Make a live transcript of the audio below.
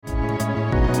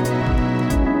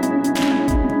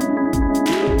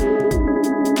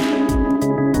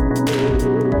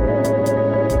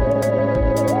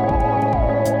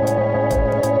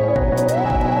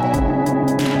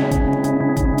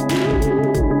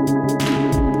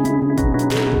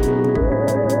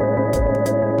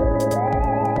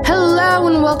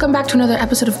welcome back to another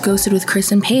episode of Ghosted with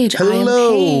Chris and Paige.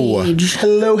 Hello. I am Paige.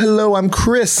 Hello, I'm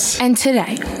Chris. And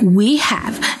today we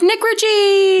have Nick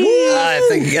Rucci. Hi,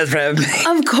 thank you guys for having me.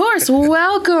 Of course,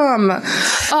 welcome.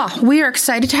 Oh, we are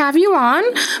excited to have you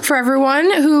on. For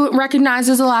everyone who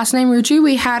recognizes the last name Rucci,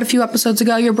 we had a few episodes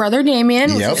ago your brother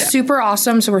Damien, which is super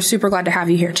awesome. So we're super glad to have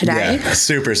you here today. Yeah,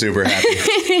 super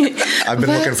happy. I've been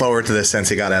looking forward to this since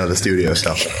he got out of the studio.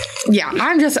 So yeah,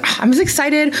 I'm just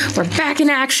excited. We're back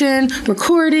in action,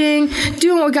 recording,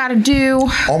 doing what we got to do.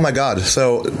 Oh my God!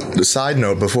 So, the side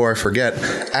note before I forget,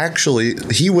 actually,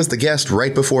 he was the guest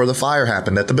right before the fire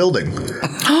happened at the building.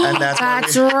 And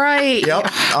that's right.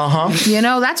 Yep. You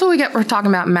know, that's what we get for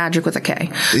talking about magic with a K.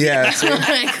 Yeah.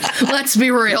 Like, let's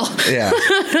be real. Yeah.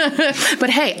 But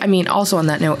hey, I mean, also on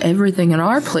that note, everything in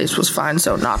our place was fine.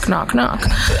 So knock, knock, knock.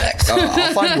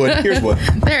 I'll find wood. Here's wood.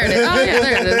 There it is. Oh yeah,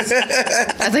 there it is.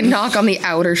 As I knock on the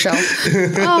outer shelf.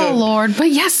 Oh Lord. But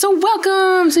yes, so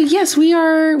welcome. So yes,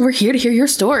 we're here to hear your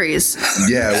stories.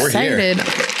 Yeah, we're excited.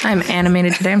 I'm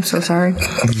animated today. I'm so sorry.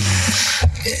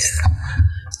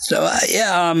 So,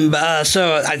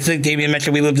 so I think Damien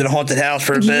mentioned we lived in a haunted house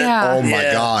for a bit. Yeah. Oh my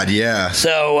God, yeah.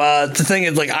 So the thing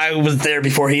is, like, I was there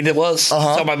before he was.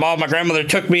 So my grandmother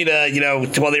took me to,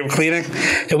 while they were cleaning,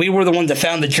 and we were the ones that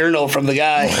found the journal from the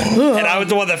guy, and I was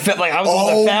the one that found it.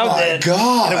 Oh my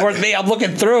God. And of course, I'm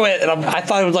looking through it, and I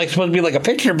thought it was like supposed to be like a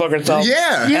picture book or something.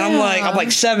 Yeah. And I'm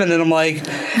like 7, and I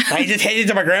just handed it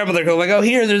to my grandmother. I'm like, oh,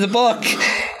 here, there's a book,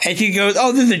 and she goes,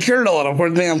 oh, this is a journal, and of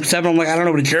course, I'm 7. I'm like, I don't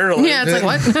know what a journal is. Yeah, it's like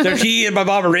what? So she and my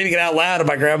mom are reading it out loud, and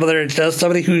my grandmother is just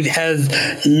somebody who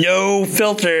has no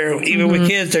filter, even with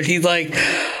kids. So she's like,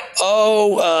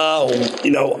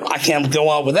 I can't go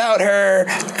on without her.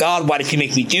 God, why did she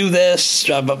make me do this?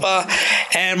 Blah, blah, blah.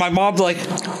 And my mom's like,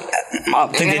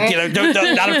 Mom, thinking, don't,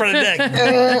 not in front of Nick.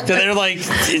 So they're like,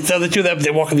 so the two of them,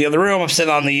 they walk in the other room. I'm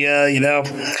sitting on the,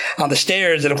 on the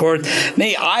stairs. And of course,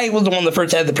 I was the one that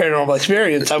first had the paranormal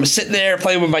experience. I was sitting there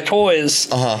playing with my toys,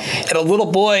 and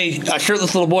a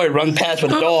shirtless little boy, run past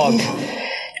with a dog.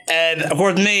 And of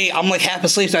course, I'm like half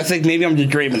asleep, so I think maybe I'm just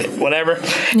dreaming it, whatever.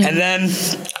 Yeah. And then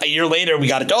a year later, we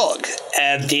got a dog.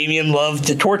 And Damien loved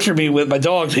to torture me with my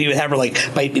dog, so he would have her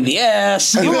like bite me in the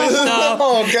ass, and stuff.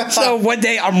 Oh, God. So one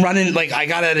day I'm running, like I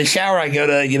got out of the shower, I go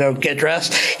to, get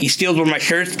dressed. He steals one of my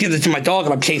shirts, gives it to my dog,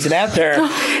 and I'm chasing after her.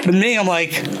 But I'm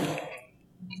like,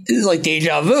 this is like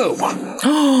deja vu. Yeah,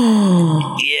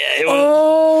 it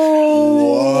was.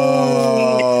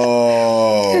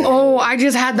 I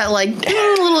just had that like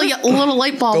little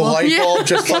light bulb. The light bulb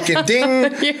just fucking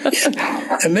ding.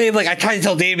 Yeah. And I tried to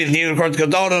tell Damien, and Damien of course goes,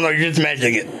 no, you're just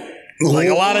imagining it. Like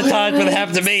a lot of times when it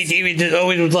happened to me, Damien just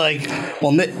always was like,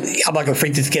 well, Nick, I'm not gonna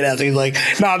freak this kid out. So he's like,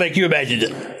 no, Nick, you imagined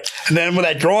it. And then when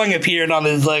that drawing appeared on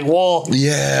his wall,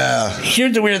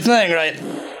 here's the weird thing, right?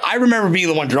 I remember being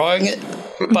the one drawing it,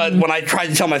 but when I tried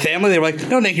to tell my family, they were like,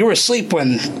 no, Nick, you were asleep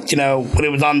when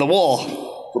it was on the wall.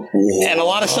 And a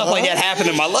lot of stuff like that happened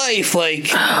in my life.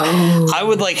 I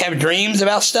would have dreams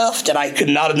about stuff that I could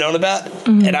not have known about,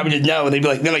 and I would just know. And they'd be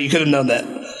like, no, you could have known that.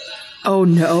 Oh,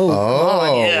 no.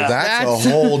 Oh, yeah. That's a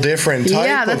whole different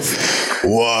type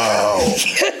Whoa.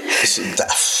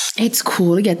 It's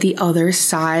cool to get the other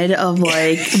side of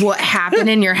what happened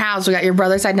in your house. We got your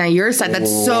brother's side, now your side.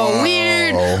 That's so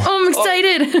weird. Oh, I'm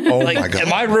excited. Oh my God. And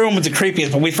my room was the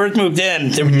creepiest. When we first moved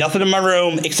in, there was nothing in my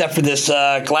room except for this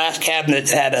glass cabinet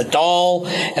that had a doll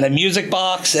and a music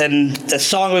box, and the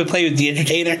song we played was The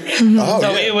Entertainer.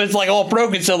 It was all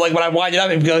broken. So when I wind it up,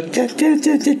 it would go.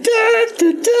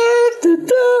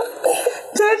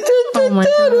 Oh my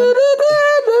God.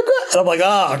 And I'm like,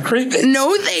 creepy.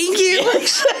 No, thank you.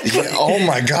 Yeah, oh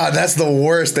my God, that's the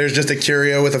worst. There's just a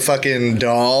curio with a fucking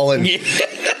doll and.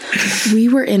 We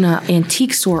were in an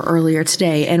antique store earlier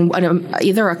today, and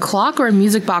either a clock or a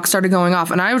music box started going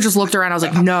off, and I just looked around. I was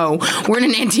like, no, we're in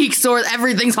an antique store.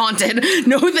 Everything's haunted.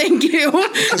 No, thank you.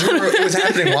 It was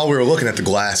happening while we were looking at the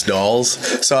glass dolls,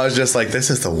 so I was just like, this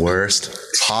is the worst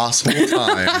possible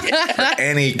time for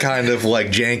any kind of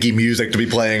janky music to be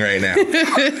playing right now.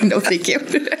 No, thank you.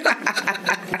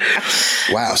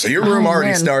 Wow, so your room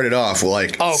already started off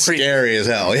scary as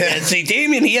hell. Yeah. And see,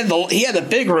 Damien, he had the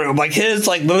big room. His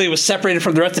literally was separated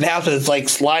from the rest of the house with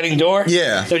its sliding door.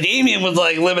 Yeah. So Damien was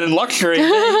living in luxury.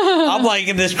 I'm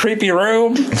in this creepy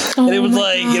room, and it was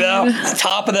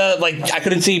top of the I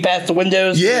couldn't see past the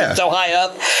windows. Yeah. So high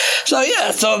up. So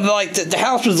yeah, so like the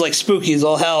house was like spooky as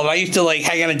all hell. And I used to like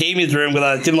hang out in Damien's room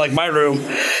because I didn't like my room.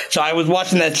 So I was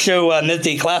watching that show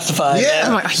Midday Classified.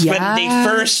 Yeah. When they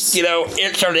first,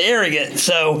 it started airing it.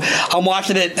 So I'm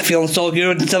watching it, feeling so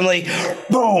good, and suddenly,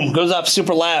 boom, goes up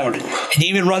super loud. And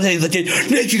Damien runs in, he's like,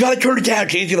 Nick, you gotta turn it down.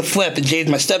 Jane's gonna flip, and Jane's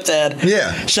my stepdad.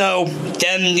 Yeah. So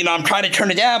then, I'm trying to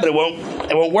turn it down, but it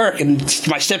won't work. And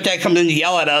my stepdad comes in to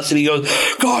yell at us, and he goes,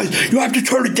 guys, you have to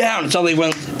turn it down. And suddenly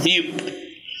went mute.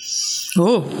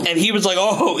 Oh. And he was like,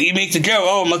 he makes a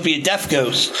joke, it must be a deaf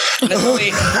ghost. And then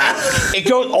it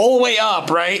goes all the way up,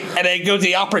 right? And then it goes to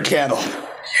the opera channel.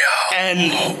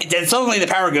 And then suddenly the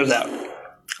power goes out.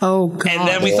 Oh, God. And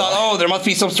then we thought, there must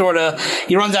be some sort of...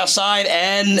 He runs outside,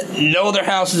 and no other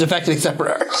house is affected except for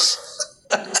ours.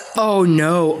 Oh,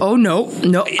 no. Oh, no.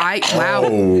 No, wow.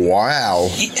 Oh, wow.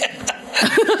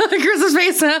 Chris's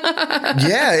face.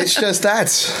 Yeah, it's just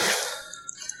that's...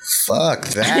 Fuck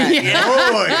that.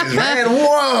 Boys, man,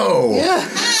 whoa. Yeah.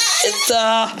 It's,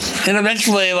 and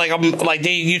eventually,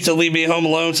 they used to leave me home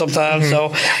alone sometimes,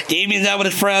 so Damien's out with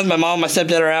his friends, my mom and my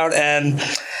stepdad are out, and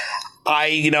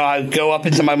I go up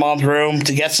into my mom's room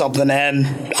to get something,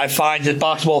 and I find this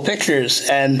box full of pictures,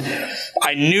 and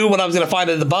I knew what I was going to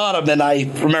find at the bottom, and I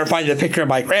remember finding a picture of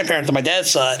my grandparents on my dad's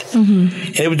side, and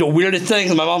it was the weirdest thing,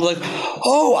 and my mom was like,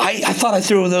 I thought I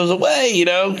threw those away,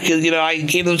 because, I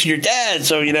gave those to your dad,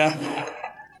 so,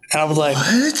 And I was like,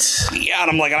 what? Yeah,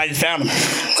 and I'm like, and I just found them.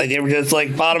 Like, they were just,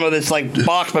 bottom of this,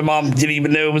 box my mom didn't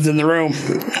even know was in the room.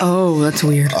 Oh, that's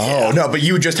weird. Oh, no, but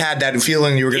you just had that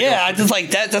feeling you were going to... Yeah, I just,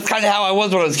 that's kind of how I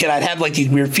was when I was a kid. I'd have, these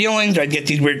weird feelings, or I'd get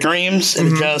these weird dreams, and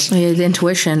it just... Yeah, the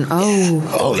intuition.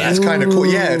 Oh, that's kind of cool.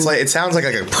 Yeah, it sounds like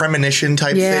a premonition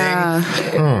type thing.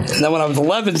 And then when I was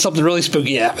 11, something really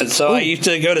spooky happened. So I used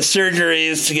to go to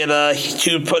surgeries to get a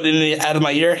tube put out of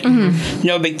my ear.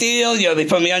 No big deal. They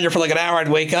put me under for an hour. I'd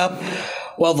wake up.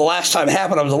 Well, the last time it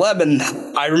happened, I was 11.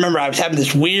 I remember I was having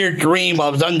this weird dream while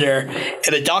I was under,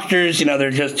 and the doctors,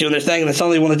 they're just doing their thing, and then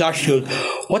suddenly one of the doctors goes,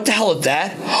 "What the hell is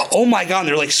that?" Oh my God,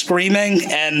 and they're screaming.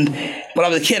 And when I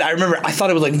was a kid, I remember I thought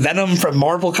it was Venom from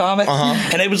Marvel Comics,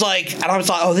 and it was and I was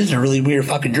like, "Oh, this is a really weird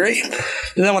fucking dream."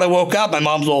 And then when I woke up, my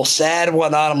mom's all sad and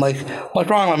whatnot. I'm like, "What's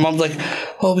wrong?" My mom's like,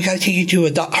 "Well, we got to take you to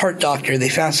a heart doctor. They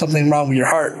found something wrong with your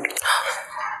heart."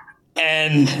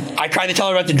 And I tried to tell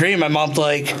her about the dream. My mom's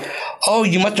like, "Oh,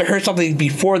 you must have heard something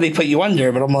before they put you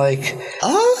under." But I'm like,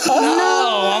 no.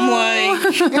 I'm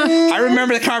like, I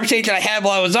remember the conversation I had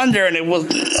while I was under, and it was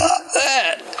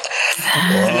that.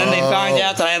 And then they found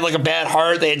out that I had a bad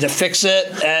heart. They had to fix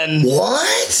it. And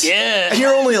what? Yeah. And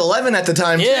you're only 11 at the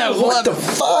time. Yeah. Too. What the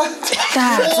fuck?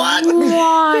 That's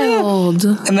wild.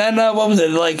 And then what was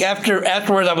it?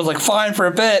 Afterwards, I was fine for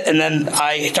a bit, and then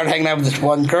I started hanging out with this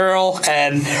one girl,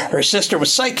 and her sister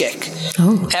was psychic.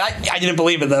 Oh. And I didn't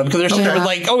believe it though, because her sister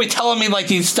was always telling me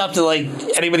these stuff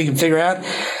that anybody can figure out.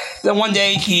 Then one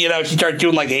day, she started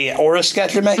doing a aura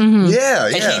sketch of me. Yeah,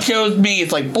 and she showed me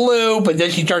it's blue, but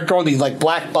then she started drawing these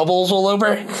black bubbles all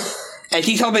over. And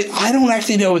she told me, I don't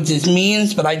actually know what this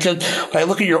means, but when I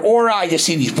look at your aura, I just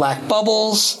see these black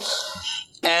bubbles.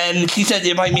 And she said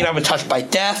it might mean I'm touched by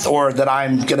death, or that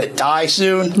I'm gonna die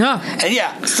soon. No. And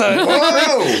yeah, so I'm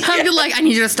I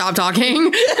need you to stop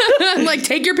talking.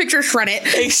 Take your picture, shred it.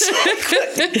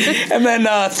 Exactly. And then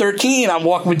 13, I'm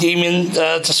walking with Damien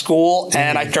to school,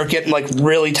 and I start getting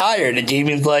really tired. And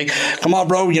Damien's like, "Come on,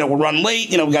 bro, we're running late.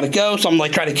 We gotta go." So I'm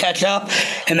trying to catch up.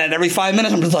 And then every 5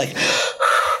 minutes, I'm just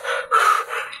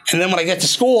and then when I get to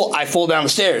school, I fall down the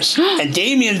stairs. And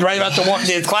Damien's right about to walk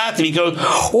into his class, and he goes,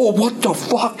 "Oh, what the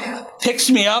fuck?" Picks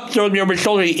me up, throws me over his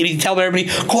shoulder, and he tells everybody,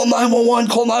 "Call 911,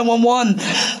 call 911.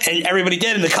 And everybody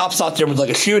did, and the cops thought there was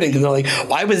a shooting. Because they're like,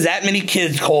 why was that many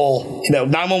kids call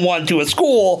 911 to a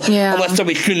school unless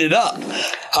somebody's shooting it up?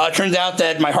 Turns out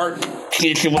that my heart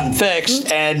condition wasn't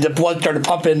fixed, and the blood started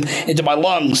pumping into my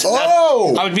lungs.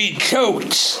 Oh! I was being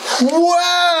choked.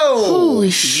 Whoa! Holy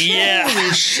shit! Yeah.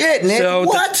 Holy shit, Nick! So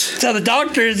what? So the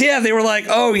doctors, they were like,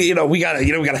 "Oh, we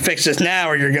gotta fix this now,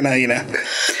 or you're gonna,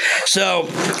 So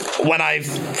when I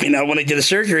did the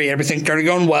surgery, everything started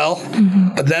going well,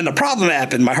 but then the problem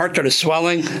happened. My heart started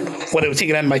swelling when it was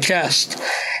taken out of my chest,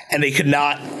 and they could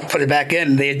not put it back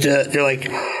in. They're like,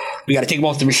 "We got to take them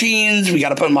off the machines. We got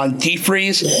to put them on deep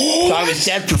freeze." What? So I was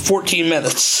dead for 14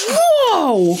 minutes.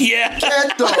 Whoa! Yeah.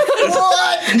 Get the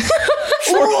what?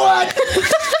 What?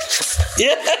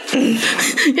 Yeah.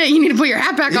 Yeah, you need to put your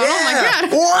hat back on. Oh my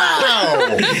God!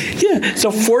 Wow. Yeah.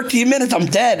 So 14 minutes, I'm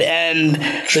dead, and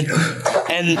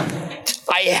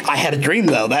I had a dream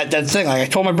though. That thing. I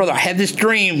told my brother I had this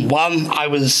dream while I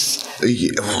was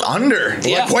Under.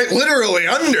 Yeah. Like, quite literally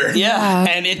under. Yeah.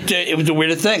 And it was the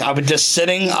weirdest thing. I was just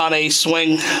sitting on a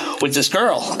swing with this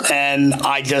girl, and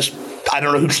I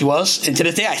don't know who she was. And to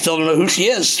this day, I still don't know who she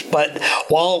is. But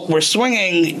while we're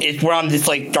swinging, we're on this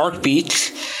like dark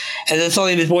beach. And then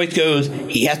suddenly this voice goes,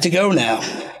 he has to go now.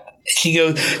 She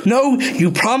goes, no,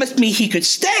 you promised me he could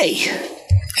stay.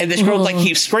 And this girl like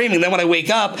keeps screaming. Then when I wake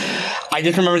up, I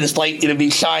just remember this light being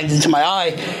shined into my eye.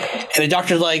 And the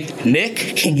doctor's like, Nick,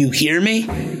 can you hear me?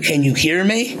 Can you hear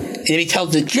me? And then he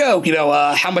tells the joke,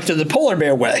 how much does a polar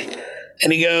bear weigh?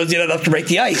 And he goes, enough to break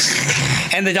the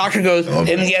ice. And the doctor goes,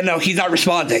 no, he's not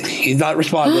responding. He's not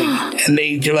responding. And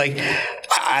they're like,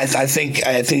 I think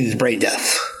it's brain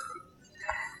death.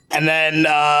 And then,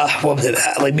 what was it?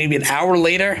 Like maybe an hour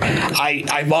later,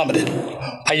 I vomited.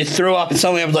 I just threw up, and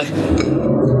suddenly I was like,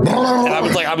 and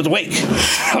I was awake.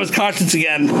 I was conscious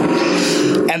again.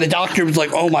 And the doctor was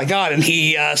like, oh my God. And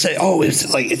he said, oh,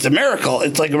 it's a miracle.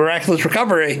 It's like a miraculous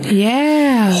recovery.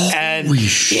 Yeah. And Holy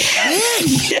shit.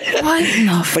 What in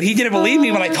the but he didn't believe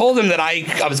me when I told him that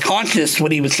I was conscious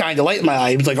when he was shining the light in my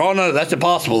eye. He was like, oh no, that's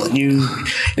impossible. You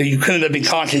couldn't have been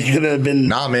conscious. You couldn't have been.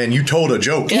 Nah, man, you told a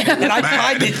joke. Yeah. And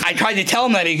I tried to tell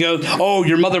him that. He goes, oh,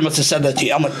 your mother must have said that to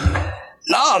you. I'm like,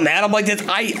 no, man. I'm like,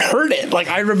 I heard it. Like,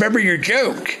 I remember your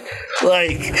joke.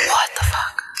 Like, What the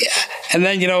fuck? yeah. And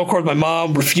then, of course, my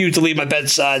mom refused to leave my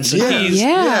bedside. So So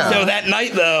that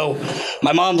night, though,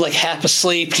 my mom's like half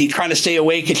asleep. She's trying to stay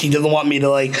awake, and she doesn't want me to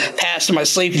like pass in my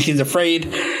sleep, and she's afraid.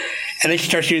 And then she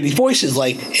starts hearing these voices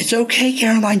like, it's okay,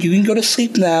 Caroline, you can go to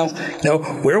sleep now.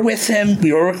 We're with him.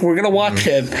 We're going to watch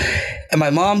him. And my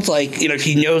mom's like,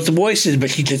 she knows the voices, but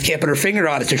she just can't put her finger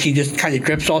on it. So she just kind of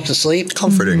drifts off to sleep.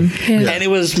 Comforting. Yeah. And it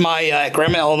was my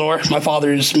Grandma Eleanor, my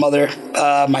father's mother,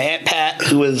 my Aunt Pat,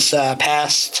 who was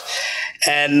passed,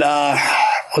 and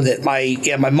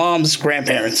my mom's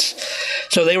grandparents.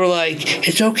 So they were like,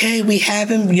 it's okay, we have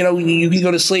him, you can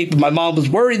go to sleep. My mom was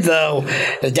worried, though,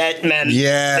 that meant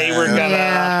they were going to.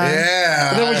 Yeah.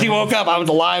 But then when she woke up, I was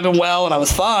alive and well, and I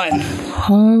was fine.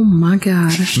 Oh, my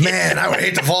God. Man, I would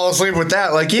hate to fall asleep with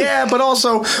that. Like, yeah, but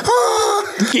also,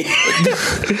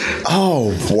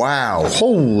 oh, wow.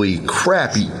 Holy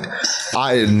crap.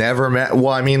 I never met,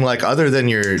 other than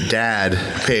your dad,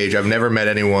 Paige, I've never met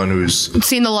anyone who's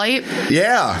Seen the light?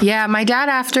 Yeah. Yeah, my dad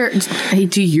hey,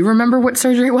 do you remember what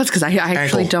surgery it was? Because I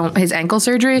actually don't. His ankle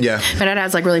surgery? Yeah. My dad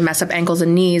has like really messed up ankles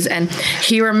and knees, and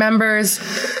he remembers,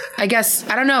 I guess,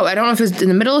 I don't know if it was in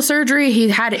the middle of surgery, he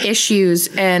had issues,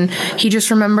 and he just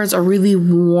remembers a really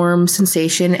warm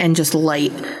sensation and just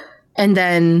light. And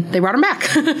then they brought him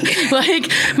back.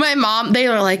 Like, my mom, they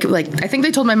were like, I think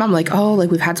they told my mom, like, oh, like,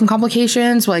 we've had some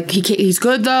complications. Like, he's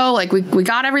good, though. Like, we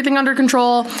got everything under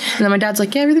control. And then my dad's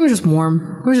like, yeah, everything was just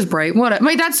warm. It was just bright. What?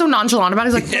 My dad's so nonchalant about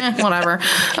it. He's like, whatever.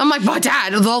 I'm like, but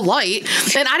Dad, the light.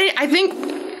 And I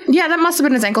think... Yeah, that must have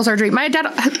been his ankle surgery. My dad,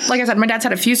 like I said, my dad's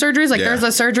had a few surgeries. Like, there's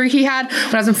a surgery he had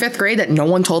when I was in 5th grade that no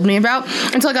one told me about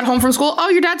until I got home from school. Oh,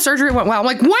 your dad's surgery went well. I'm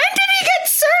like, when did he get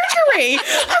surgery? I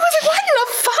was like, what in the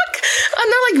fuck?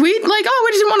 And they're like, we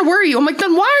just didn't want to worry you. I'm like,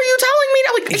 then why are you telling me?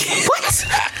 I'm like, what?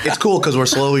 It's cool because we're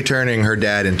slowly turning her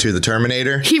dad into the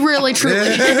Terminator. He really, truly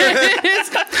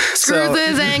is. Screws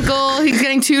his ankle. He's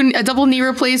getting a double knee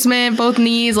replacement, both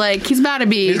knees. Like, he's about to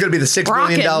be. He's going to be the $6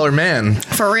 billion man.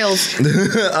 For reals.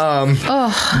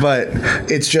 But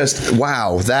it's just,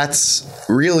 wow, that's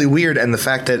really weird. And the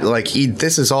fact that, like,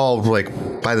 this is all, like,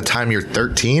 by the time you're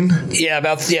 13? Yeah,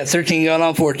 about 13 going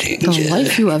on 14. The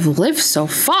life you have lived so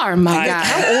far, my God.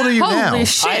 How old are you now? Holy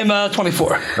shit. I am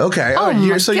 24. Okay.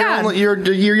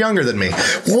 You're younger than me.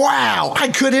 Wow. I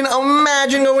couldn't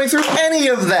imagine going through any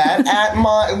of that at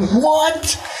my...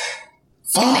 What?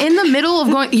 And in the middle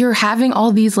of you're having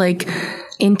all these, like...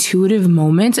 intuitive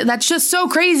moments. That's just so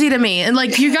crazy to me. And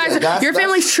like, you guys, your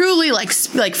family's truly like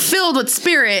filled with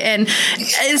spirit, and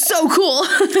it's so cool.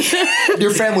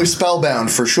 Your family's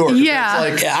spellbound for sure.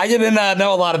 Yeah. I didn't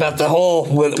know a lot about the whole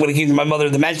when it came to my mother,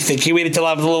 the magic thing. She waited till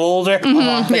I was a little older.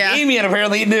 Amy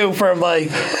apparently knew from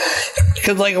like.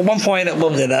 Because, like, at one point, there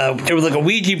was, like, a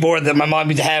Ouija board that my mom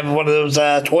used to have, one of those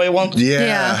toy ones.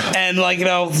 Yeah. And, like,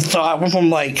 so I went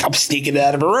from, like, I'm sneaking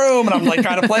out of a room, and I'm, like,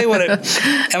 trying to play with it.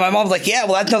 And my mom's like, yeah,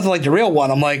 well, that's nothing like the real one.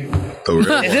 I'm like,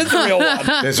 it is the real one.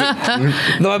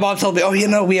 Then my mom told me,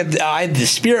 I had the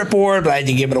spirit board, but I had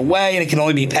to give it away, and it can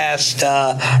only be passed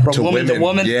from woman to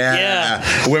woman. Yeah.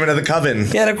 Women of the coven.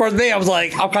 Yeah, and, of course, I'm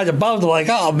like, I'm kind of bummed. I'm like,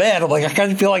 oh, man. I'm like, I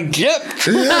kind of feel like Jip.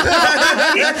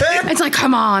 It's like,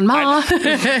 come on, Ma.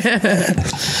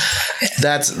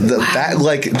 That's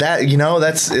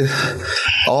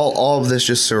all of this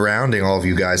just surrounding all of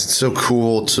you guys. It's so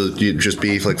cool to just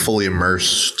be like fully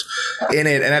immersed in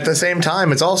it, and at the same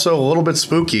time, it's also a little bit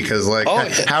spooky because, like,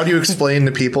 how do you explain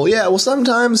to people? Yeah, well,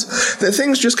 sometimes the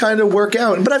things just kind of work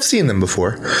out, but I've seen them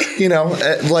before. You know,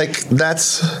 like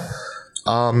that's.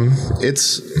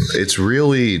 It's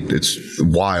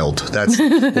wild. That's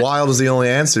wild is the only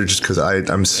answer. Just because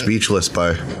I'm speechless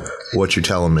by what you're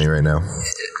telling me right now.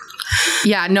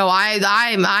 Yeah, no,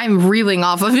 I'm reeling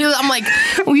off of it. I'm like,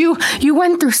 you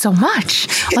went through so much.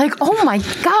 Like, oh my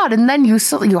God. And then you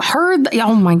heard,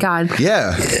 oh my God.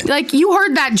 Yeah. Like, you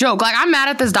heard that joke. Like, I'm mad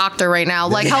at this doctor right now.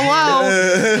 Like,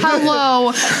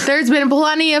 hello. There's been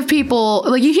plenty of people,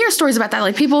 like, you hear stories about that.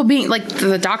 Like, people being, like,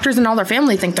 the doctors and all their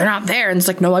family think they're not there. And it's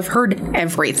like, no, I've heard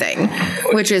everything,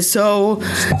 which is so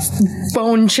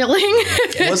bone chilling.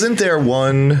 Wasn't there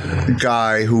one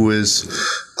guy who was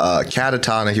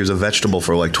catatonic? He was a vegetable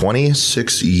for like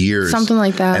 26 years. Something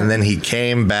like that. And then he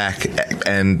came back,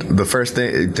 and the first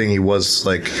thing he was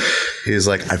like,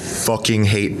 I fucking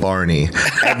hate Barney.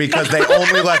 And because they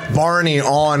only left Barney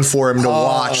on for him to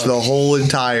watch the whole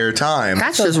entire time.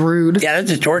 That's just rude. Yeah, that's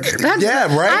just torture. Right?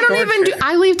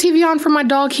 I leave TV on for my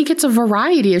dog. He gets a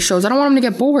variety of shows. I don't want him to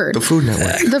get bored. The Food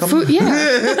Network.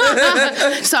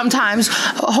 Yeah. Sometimes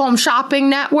Home Shopping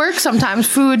Network, sometimes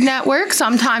Food Network,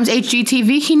 sometimes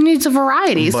HGTV. He needs a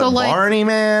variety. But so like Barney,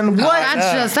 man, what?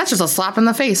 That's just a slap in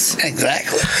the face.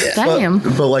 Exactly. Yeah. Damn.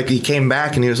 But like he came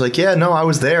back and he was like, yeah, no, I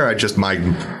was there. I just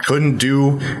couldn't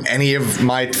do any of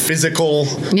my physical.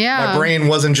 Yeah. My brain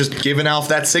wasn't just giving off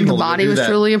that signal. The body was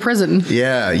truly a prison.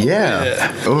 Yeah.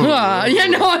 Yeah, no,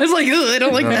 I was like, I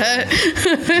don't like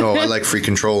that. No, I like free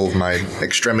control of my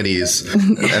extremities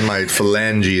and my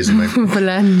phalanges. And my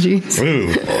phalanges.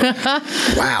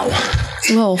 Wow.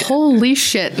 Well, holy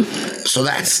shit. So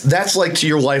that's like to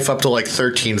your life up to like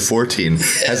 13, 14.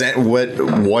 Has that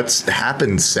what's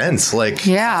happened since? Like,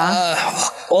 yeah.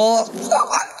 Well,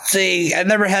 see, I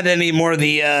never had any more of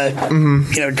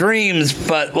the dreams,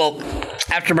 but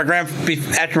after my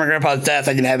grandpa's death,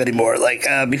 I didn't have any more. Like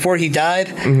before he died,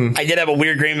 I did have a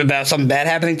weird dream about something bad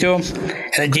happening to him,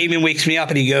 and then Damien wakes me up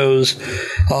and he goes,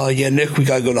 "Oh yeah, Nick, we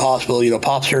gotta go to the hospital. You know,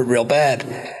 Pop's hurt real bad."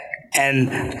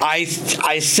 And I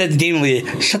said to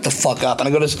Damien, shut the fuck up. And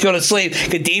I go to sleep.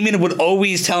 Because Damien would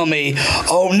always tell me,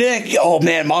 oh, Nick, oh,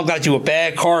 man, Mom got you a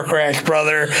bad car crash,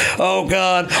 brother. Oh,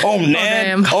 God. Oh,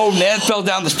 Nan. Nan fell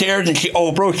down the stairs and she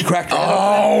cracked her head.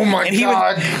 Oh, my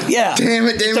God. Damn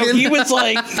it, Damien. So he was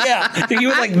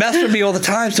like messing with me all the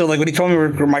time. So, like, when he told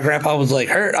me my grandpa was, like,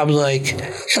 hurt, I was like,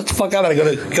 shut the fuck up. And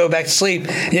I go back to sleep.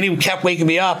 And then he kept waking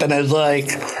me up. And I was like,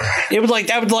 that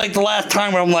was like the last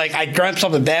time where I'm like, I dreamt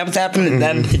something bad was happened, and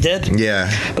then it did.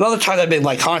 Yeah. But other times I've been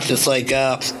like conscious, like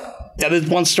that is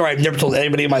one story I've never told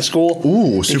anybody in my school.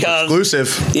 Ooh, super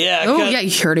exclusive. Yeah. Oh yeah, you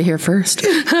heard it here first.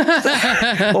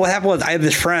 Well, what happened was I had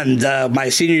this friend, my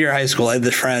senior year of high school. I had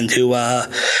this friend who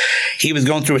he was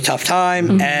going through a tough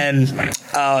time, and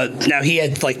now he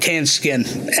had like tan skin.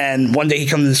 And one day he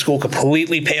comes to school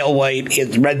completely pale white. He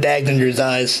had red bags under his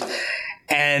eyes.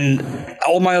 And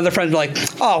all my other friends were like,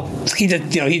 "Oh, he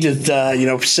just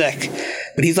sick."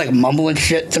 But he's like mumbling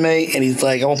shit to me, and he's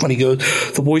like, at one point he goes,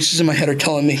 "The voices in my head are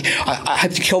telling me I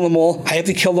have to kill them all. I have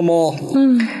to kill them all."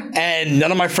 And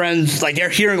none of my friends, like, they're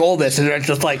hearing all this, and they're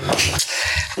just like,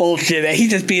 bullshit. And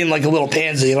he's just being like a little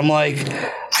pansy, and I'm like,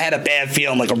 I had a bad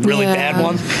feeling, like a really bad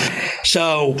one.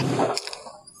 So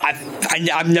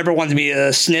I've never wanted to be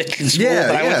a snitch in school,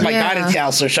 but I was my guidance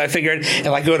counselor, so I figured if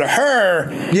I go to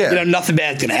her, nothing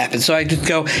bad's gonna happen. So I just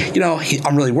go,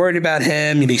 I'm really worried about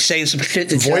him. He's saying some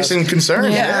shit. Voicing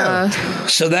concern. Yeah.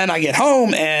 So then I get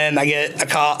home and I get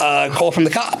a call from the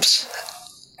cops.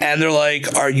 And they're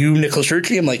like, "Are you Nicholas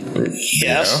Rucci?" I'm like,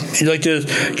 "Yes." He's like, "Do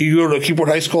you go to Keyport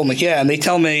High School?" I'm like, "Yeah." And they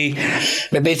tell me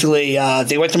that basically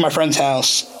they went to my friend's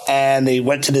house and they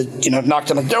went to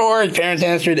knocked on the door. His parents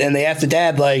answered, and they asked the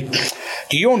dad, like,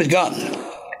 "Do you own a gun?"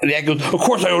 And the dad goes, "Of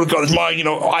course I own a gun. It's mine.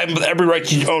 I have every right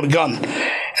to own a gun."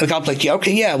 And the cop's like, "Yeah,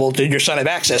 okay, yeah. Well, did your son have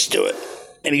access to it?"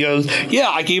 And he goes, "Yeah,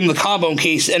 I gave him the combo in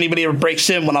case anybody ever breaks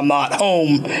in when I'm not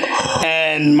home,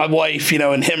 and my wife,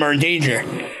 and him are in danger."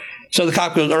 So the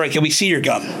cop goes, "All right, can we see your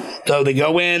gun?" So they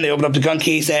go in, they open up the gun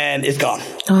case, and it's gone.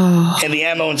 And the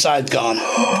ammo inside's gone.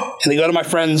 And they go to my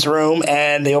friend's room,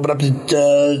 and they open up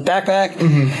the backpack,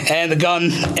 and the gun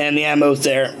and the ammo's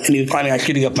there. And he was planning on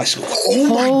shooting up my school. Oh,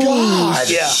 my God.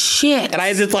 Yeah. Shit. And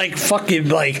I just, I felt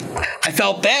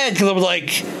bad because I was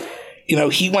like,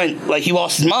 he went, he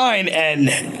lost his mind, and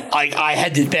I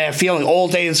had this bad feeling all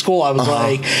day in school. I was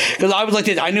because I was like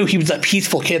this. I knew he was a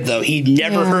peaceful kid, though. He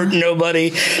never hurt nobody.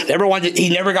 He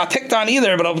never got picked on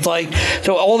either, but I was like,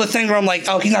 so all the things where I'm like,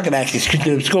 oh, he's not going to actually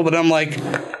go to school, but I'm like,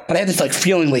 but I had this like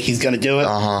feeling like he's gonna do it. So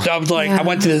I was like, I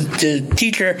went to the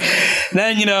teacher. And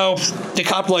then the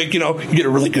cop like, you did a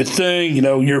really good thing.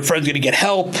 Your friend's gonna get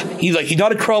help. He's like, he's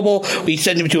not in trouble. We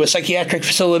send him to a psychiatric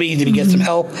facility. Did he get some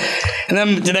help? And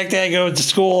then the next day I go to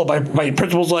school. My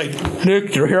principal's like,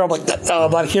 Nick, you're here. I'm like, no,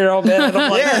 I'm not here. I'm mad. I'm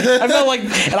like, I felt like,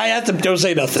 and I asked him, don't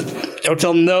say nothing. Don't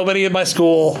tell nobody in my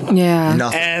school. Yeah.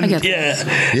 Nothing. And but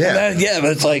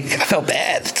it's like I felt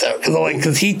bad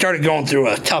because he started going through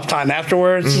a tough time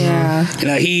afterwards. Yeah.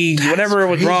 Whatever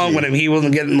was wrong with him, he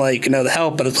wasn't getting the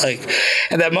help. But it's like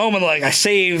at that moment, like I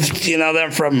saved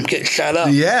them from getting shut up.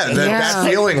 Yeah, that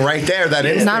feeling right there. That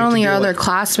instinct. Not only your other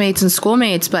classmates and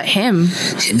schoolmates, but him.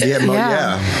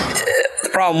 Yeah. The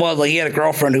problem was he had a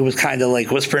girlfriend who was kind of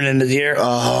whispering in his ear.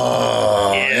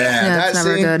 Oh, yeah. That's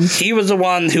never good. He was the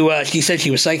one who she said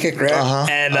she was psychic, right?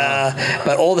 And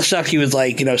but all the stuff he was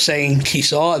saying he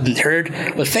saw and heard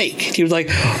was fake. He was like,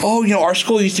 "Oh, our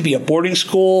school used to be a boarding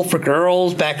school for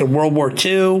girls back in World War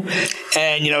II,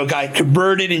 and got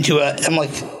converted into a." I'm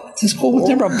like. This school was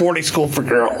never a boarding school for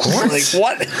girls.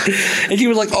 What? And she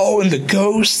was like, "Oh, and the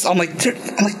ghosts." I'm like,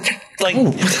 I'm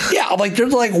like,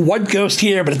 there's one ghost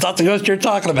here, but it's not the ghost you're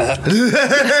talking about. Because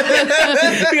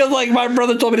my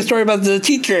brother told me the story about the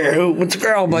teacher who was a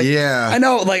girl. I'm like, I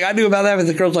know, I knew about that, but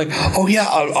the girl's like, "Oh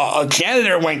yeah, a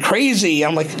janitor went crazy."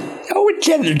 I'm like, "Oh, what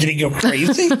janitor did he go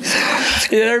crazy?"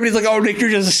 And everybody's like, "Oh, Nick,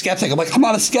 you're just a skeptic." I'm like, "I'm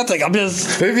not a skeptic. I'm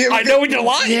just, I know when you're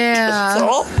lying." Yeah.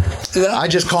 So, I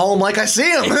just call him like I see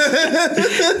him.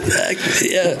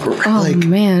 Oh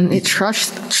man,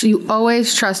 you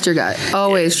always trust your gut.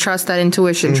 Always trust that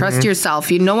intuition. Trust yourself.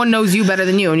 No one knows you better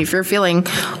than you. And if you're feeling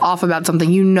off about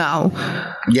something,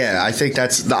 Yeah, I think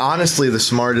that's honestly the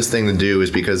smartest thing to do,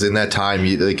 is because in that time,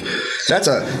 that's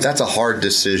a hard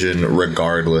decision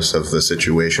regardless of the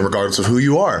situation, regardless of who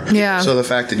you are. Yeah. So the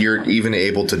fact that you're even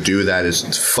able to do that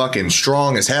is fucking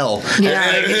strong as hell.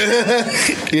 Yeah.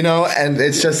 And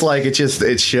it's just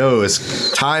it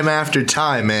shows time after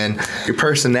time, man. Your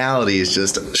personality is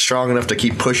just strong enough to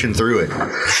keep pushing through it.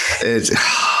 It's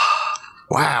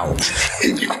wow.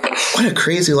 What a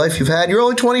crazy life you've had. You're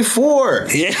only 24.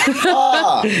 Yeah.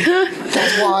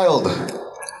 That's wild.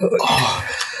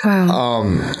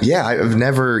 Wow. Yeah, I've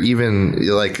never even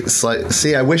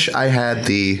see, I wish I had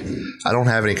I don't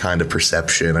have any kind of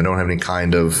perception. I don't have any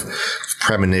kind of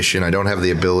premonition. I don't have the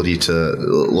ability to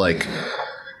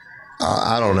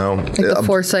I don't know. The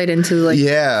foresight into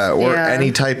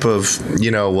any type of,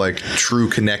 true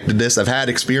connectedness. I've had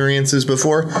experiences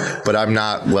before, but I'm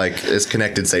not as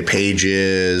connected, say, Paige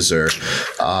is or,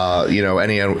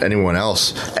 anyone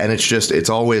else. And it's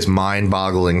always mind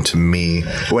boggling to me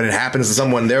when it happens to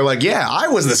someone. They're like, yeah, I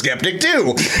was the skeptic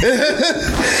too.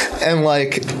 And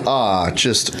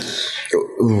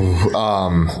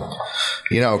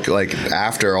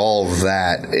after all of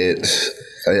that,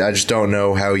 I just don't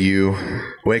know how you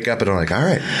wake up and I'm like, all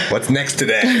right, what's next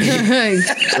today?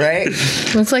 Right?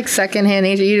 It's like secondhand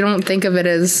nature. You don't think of it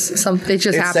as something. It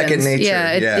just happens. Second nature.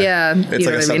 Yeah. It's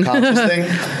like a subconscious thing.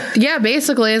 Yeah,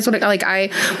 basically, it's what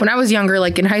when I was younger,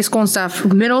 in high school and stuff,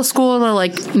 middle school to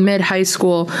mid high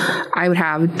school, I would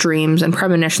have dreams and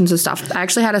premonitions and stuff. I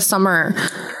actually had a summer.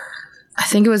 I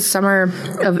think it's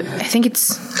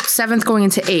 7th going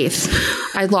into 8th.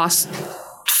 I lost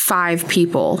 5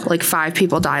 people. 5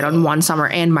 people died on one summer,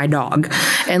 and my dog.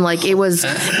 And it was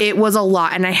a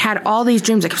lot. And I had all these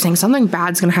dreams. I kept saying something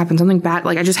bad's gonna happen, something bad.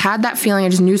 I just had that feeling. I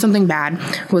just knew something bad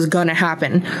was gonna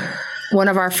happen. One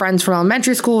of our friends from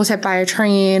elementary school was hit by a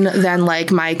train. Then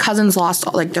my cousins lost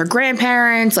their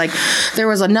grandparents. There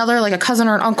was another a cousin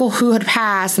or an uncle who had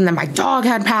passed, and then my dog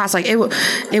had passed.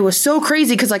 It was so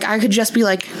crazy because I could just be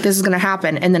this is gonna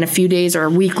happen, and then a few days or a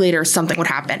week later something would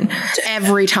happen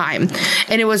every time,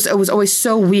 and it was always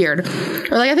so weird.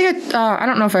 Or I think I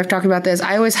don't know if I've talked about this.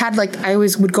 I always had I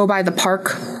always would go by the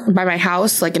park by my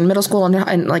house in middle school and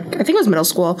I think it was middle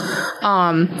school,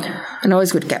 and I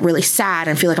always would get really sad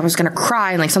and feel like I was gonna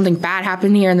cry and something bad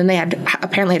happened here, and then they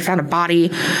apparently had found a body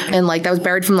and that was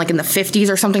buried from in the 50s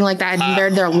or something like that. I'd been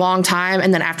buried there a long time,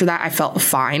 and then after that I felt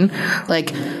fine.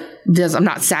 I'm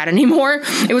not sad anymore.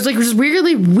 It was just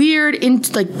really weird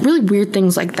really weird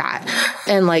things like that.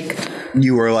 And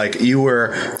you were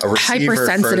a receiver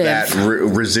for that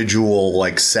residual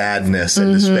sadness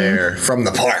and despair from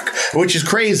the park, which is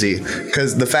crazy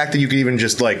because the fact that you could even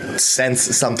just sense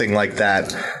something like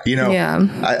that,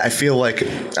 I feel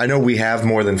I know we have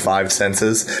more than 5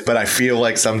 senses, but I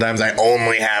feel sometimes I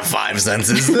only have 5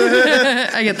 senses.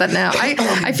 I get that now.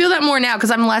 I feel that more now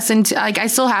because I'm less into I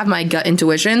still have my gut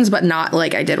intuitions, but not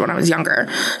like I did when I was younger.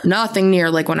 Nothing near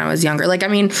like when I was younger. Like, I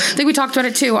mean, I think we talked about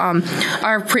it too.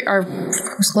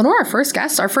 Lenore, our first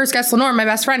guest, Lenore, my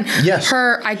best friend. Yes.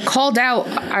 I called out.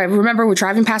 I remember we were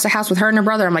driving past a house with her and her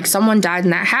brother. I'm like, someone died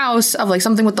in that house of like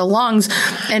something with the lungs,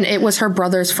 and it was her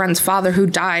brother's friend's father who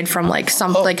died from like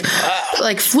some like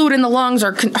fluid in the lungs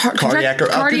or cardiac.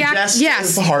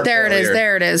 Yes, there it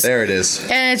is.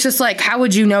 And it's just like, how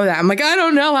would you know that? I'm like, I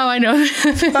don't know how I know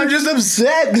that. I'm just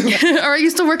upset. Or I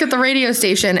used to work at the radio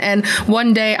station, and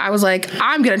one day I was like,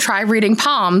 I'm gonna try reading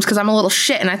palms because I'm a little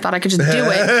shit, and I thought I could just do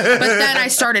it. But then I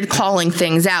started calling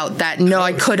things out that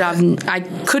I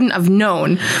couldn't have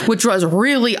known, which was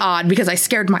really odd because I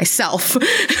scared myself.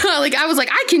 Like, I was like,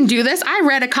 I can do this. I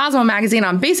read a Cosmo magazine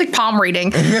on basic palm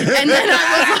reading, and then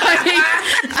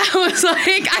I was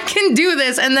like, I can do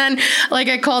this. And then like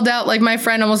I called out like my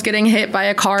friend almost getting hit by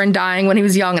a car and dying when he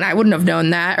was young, and I wouldn't have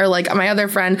known that. Or like my other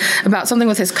friend about something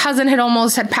with his cousin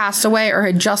had passed away or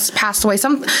had just passed away.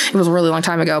 It was a really long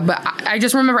time ago, but I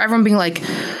just remember everyone being like,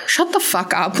 shut the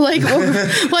fuck up. Like,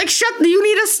 you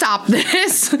need to stop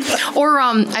this. Or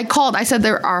I said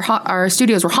our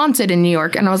studios were haunted in New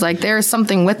York, and I was like, there's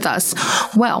something with us.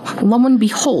 Well, lo and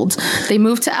behold, they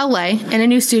moved to LA, and a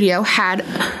new studio had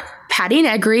Patty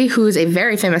Negri, who is a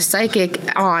very famous psychic,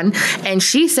 on, and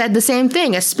she said the same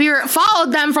thing. A spirit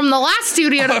followed them from the last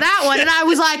studio to that one, and I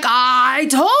was like, I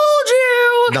told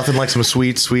you. Nothing like some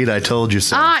sweet I told you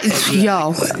so.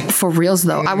 Yo, for reals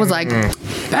though, I was like,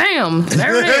 bam,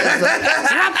 there it is.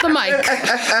 Drop the mic.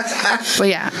 But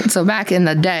yeah, so back in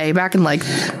the day, like,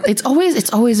 it's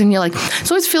always when you're like, I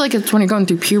always feel like it's when you're going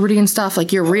through puberty and stuff,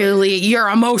 like your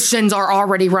emotions are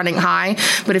already running high,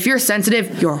 but if you're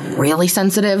sensitive, you're really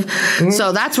sensitive.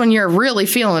 So that's when you're really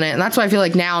feeling it. And that's why I feel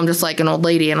like now I'm just like an old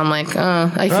lady, and I'm like,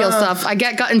 I feel stuff. I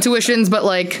get gut intuitions, but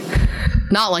like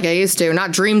not like I used to.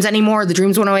 Not dreams anymore. The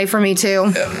dreams went away from me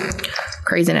too. Yeah.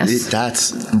 Craziness.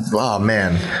 Oh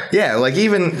man. Yeah, like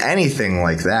even anything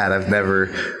like that, I've never,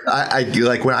 I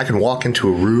like when I can walk into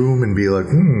a room and be like,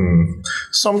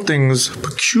 something's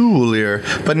peculiar,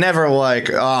 but never like,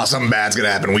 something bad's gonna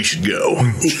happen, we should go. Well,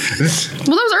 that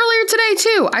was earlier today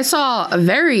too. I saw a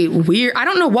very weird, I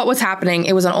don't know what was happening.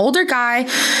 It was an older guy,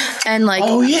 and like,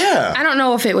 oh yeah, I don't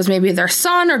know if it was maybe their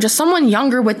son or just someone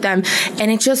younger with them, and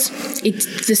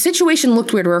the situation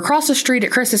looked weird. We were across the street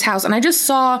at Chris's house, and I just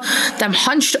saw them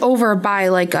hunched over by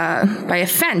a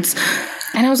fence.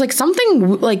 And I was like,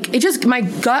 my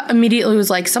gut immediately was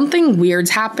like, something weird's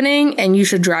happening and you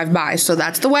should drive by. So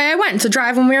that's the way I went to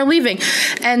drive when we were leaving.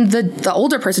 And the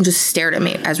older person just stared at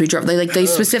me as we drove. They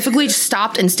specifically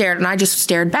stopped and stared, and I just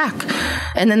stared back.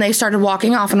 And then they started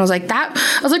walking off, and I was like,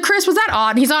 Chris, was that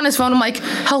odd? He's on his phone. I'm like,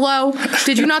 hello?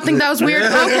 Did you not think that was weird?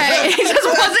 Okay. He just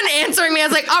wasn't answering me. I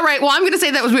was like, all right, well, I'm going to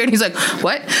say that was weird. He's like,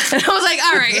 what? And I was like,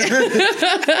 all right.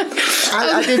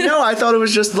 I didn't know. I thought it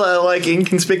was just like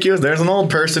inconspicuous. There's an old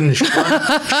person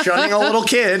shunning a little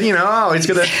kid, he's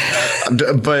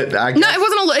gonna, but I guess. No, it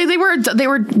wasn't they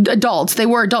were adults,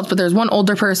 but there's one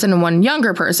older person and one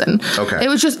younger person. Okay. It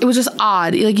was just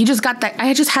odd. Like, you just got that,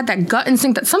 I just had that gut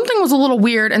instinct that something was a little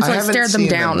weird, and so I stared them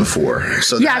down. Before.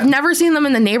 So yeah, I've never seen them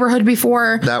in the neighborhood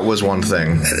before. That was one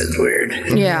thing. That is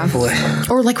weird. Yeah.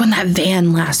 Or like when that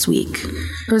van last week.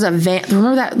 There was a van.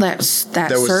 Remember that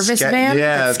service van?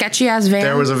 Yeah. That sketchy ass van?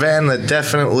 There was a van that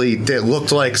definitely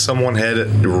looked like someone had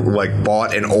like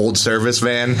bought an old service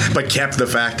van, but kept the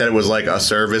fact that it was like a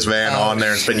service van on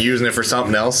there and been using it for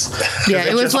something else. Yeah,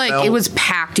 it was like, it was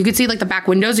packed. You could see like the back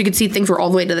windows. You could see things were all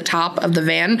the way to the top of the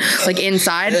van, like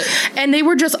inside. And they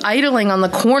were just idling on the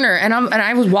corner. And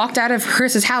I was walked out of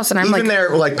Chris's house, and I'm even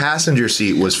their like passenger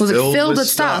seat was filled with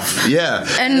stuff. Yeah.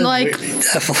 And like,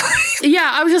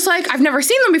 yeah, I was just like, I've never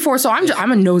seen them before, so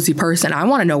I'm a nosy person. I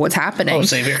want to know what's happening.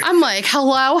 Same here. I'm like,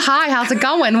 hello, hi, how's it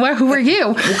going? Who are you?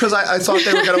 Well, because I thought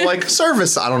they were going to like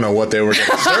service. I don't know what they were going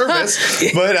to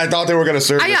service, but I thought they were going to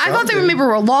service. I thought they maybe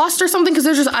were lost or something, because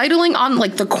they're just idling on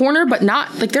like the corner, but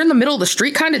not like they're in the middle of the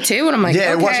street kind of too. And I'm like,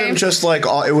 yeah, okay. It wasn't just like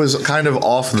it was kind of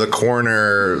off the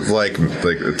corner, like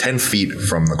 10 feet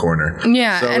from the corner.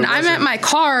 Yeah, so and I'm at my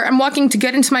car. I'm walking to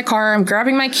get into my car. I'm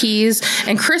grabbing my keys,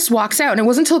 and Chris walks out. And it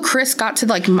wasn't until Chris got to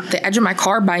like the edge of my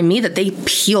car by me that they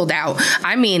peeled out.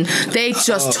 I mean, they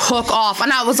just took off,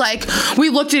 and I was like, we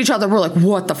looked at each other. We're like,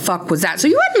 what the fuck was that? So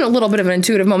you had a little bit of an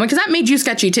intuitive moment, because that made you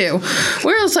sketchy too.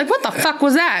 We were just like, what the fuck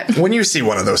was that? When you see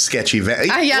one of those sketchy vans,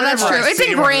 yeah, that's true. It's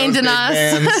ingrained in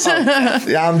us.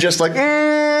 Yeah, I'm just like,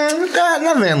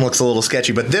 that van looks a little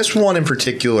sketchy. But this one in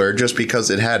particular, just because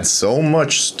it had so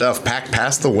much stuff packed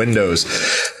past the windows,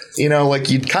 you know, like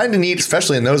you kind of need,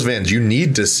 especially in those vans, you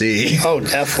need to see. Oh,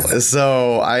 definitely.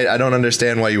 So I don't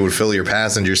understand why you would fill your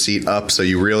passenger seat up so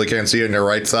you really can't see it on your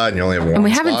right side and you only have one. And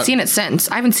we haven't seen it since.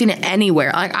 I haven't seen it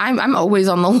anywhere. Like I'm always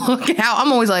on the lookout.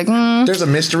 I'm always like, There's a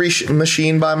mystery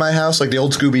machine by my house, like the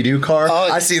old Scooby-Doo car.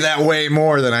 I see that way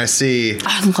more than I see.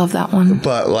 I love that one.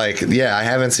 But like, yeah, I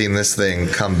haven't seen this thing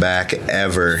come back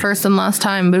ever. First and last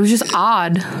time, but it was just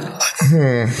odd.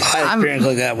 I experienced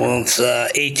like that once.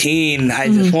 18, I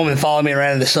had this woman follow me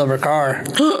around in the silver car.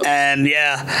 And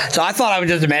so I thought I was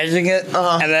just imagining it.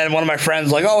 And then one of my friends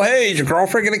was like, oh, hey, is your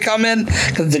girlfriend going to come in?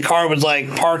 Because the car was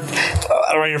like parked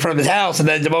right in front of his house. And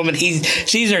then the moment he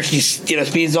sees her, she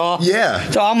speeds off. Yeah.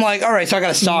 So I'm like, all right, so I got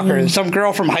to stalk her. And some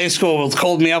girl from high school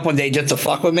called me up one day just to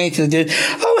fuck with me. She did,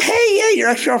 oh, hey, yeah, your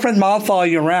ex-girlfriend's mom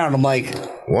following you around. I'm like,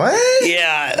 what?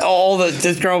 Yeah,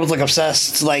 this girl was like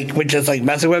obsessed, like with just like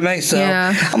messing with me. So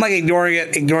I'm like ignoring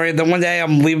it. Then one day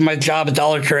I'm leaving my job at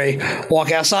Dollar Tree,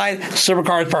 walk outside, silver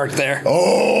car's parked there.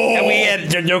 Oh, and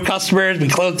there's no customers. We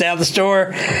closed down the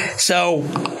store. So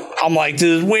I'm like, this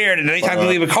is weird. And anytime we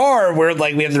leave a car,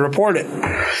 we have to report it.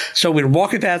 So we're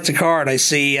walking past the car, and I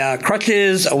see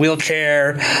crutches, a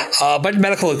wheelchair, a bunch of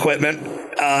medical equipment,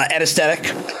 anesthetic.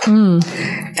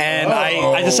 And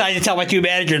I decided to tell my two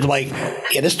managers, like,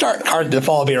 this car's been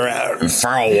following me around for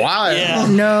a while. Yeah.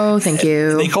 No, thank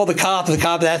you. They called the cop, and the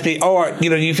cop asked me,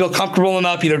 do you feel comfortable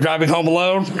enough, driving home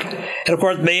alone? And of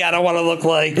course, me, I don't want to look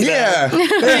like scared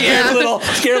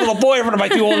little boy in front of my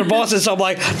two older bosses. So I'm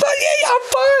like,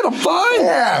 I'm fine.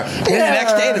 Yeah. And then the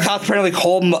next day, the cops apparently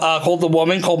called the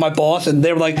woman, called my boss, and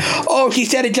they were like, oh, she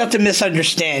said it's just a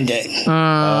misunderstanding.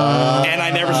 And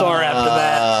I never saw her after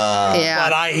that. Yeah.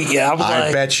 But I was like,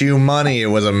 I bet you money it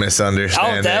was a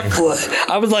misunderstanding. Oh, definitely.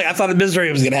 I was like, I thought the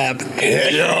misery was going to happen.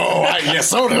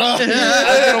 So did I.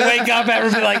 I was going to wake up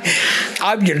and be like,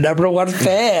 I'm your number one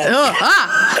fan.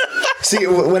 See,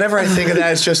 whenever I think of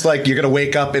that, it's just like you're going to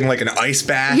wake up in like an ice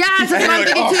bath. Yeah, that's what I'm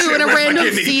thinking too, in a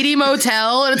random seedy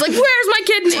motel, and it's like, where's my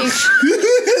kidney?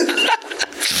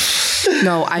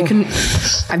 No, I've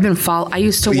been I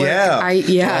used to work. I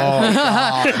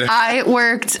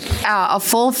worked a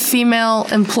full female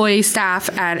employee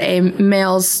staff at a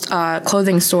male's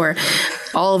clothing store.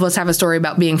 All of us have a story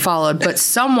about being followed, but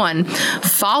someone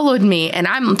followed me, and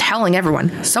I'm telling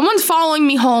everyone, someone's following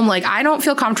me home. Like, I don't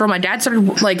feel comfortable. My dad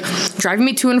started like driving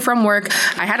me to and from work.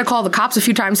 I had to call the cops a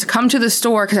few times to come to the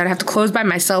store because I'd have to close by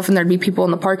myself, and there'd be people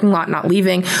in the parking lot not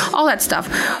leaving, all that stuff.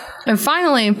 And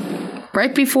finally,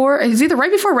 right before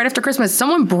or right after Christmas,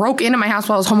 someone broke into my house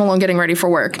while I was home alone getting ready for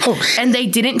work. And they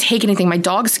didn't take anything. My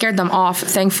dog scared them off,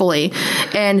 thankfully.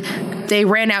 And they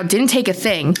ran out, didn't take a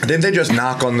thing. Didn't they just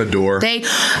knock on the door?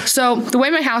 So the way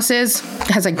my house is,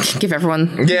 as I give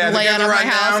everyone the layout of my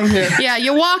house. Yeah,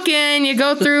 you walk in, you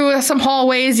go through some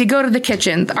hallways, you go to the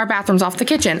kitchen. Our bathroom's off the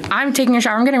kitchen. I'm taking a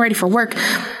shower, I'm getting ready for work.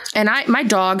 And my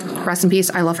dog, rest in peace,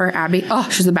 I love her, Abby. Oh,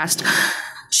 she's the best.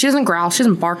 She doesn't growl. She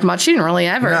doesn't bark much. She didn't really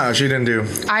ever. No, she didn't do.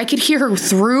 I could hear her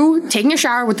through taking a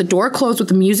shower with the door closed with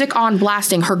the music on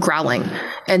blasting, her growling.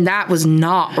 And that was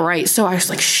not right. So I was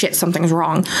like, shit, something's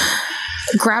wrong.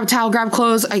 Grab a towel, grab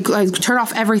clothes. I turn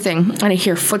off everything, and I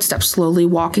hear footsteps slowly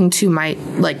walking to my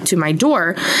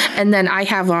door. And then I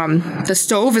have the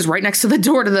stove is right next to the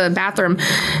door to the bathroom,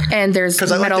 and there's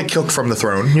because I like to cook from the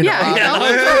throne. You know?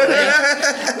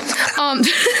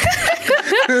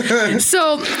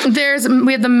 So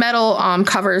we have the metal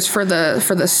covers for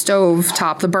the stove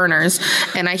top, the burners,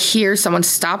 and I hear someone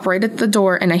stop right at the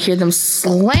door, and I hear them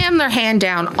slam their hand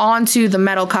down onto the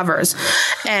metal covers,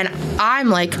 and I'm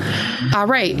like, all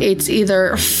right, it's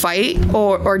either fight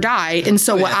or die. And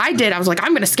so what I did, I was like,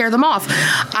 I'm going to scare them off.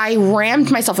 I rammed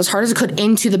myself as hard as I could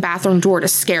into the bathroom door to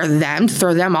scare them, to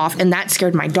throw them off, and that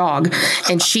scared my dog,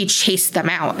 and she chased them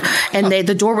out. And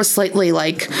the door was slightly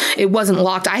it wasn't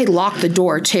locked. I had locked the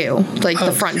door too,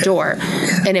 the front door,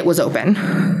 and it was open.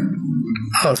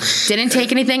 Didn't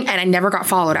take anything, and I never got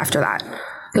followed after that.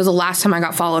 It was the last time I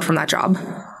got followed from that job.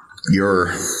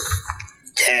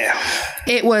 Damn.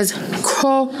 It was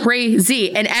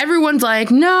crazy. And everyone's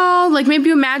like, no, maybe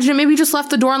you imagine it. Maybe you just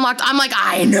left the door unlocked. I'm like,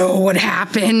 I know what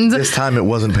happened. This time it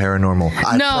wasn't paranormal.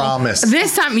 I promise.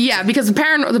 This time, yeah, because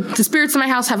the spirits in my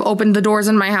house have opened the doors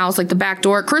in my house, like the back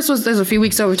door. There's a few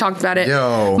weeks ago, we talked about it.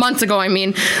 Months ago,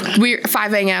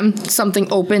 5 a.m.,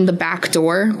 something opened the back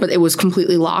door, but it was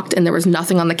completely locked, and there was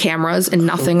nothing on the cameras and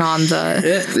nothing on the...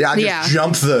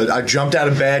 I jumped out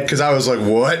of bed because I was like,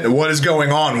 what is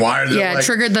going on? Why are they it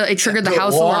triggered the the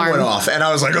house alarm went off, and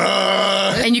I was like,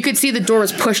 ugh. And you could see the door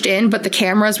was pushed in, but the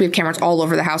cameras, we have cameras all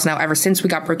over the house now ever since we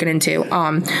got broken into.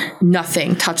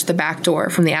 Nothing touched the back door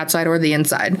from the outside or the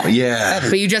inside. Yeah.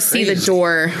 But you just see the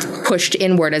door pushed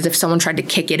inward as if someone tried to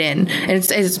kick it in. And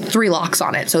it's 3 locks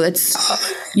on it. So it's,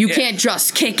 you can't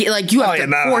just kick it. Like, you have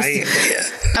to force it.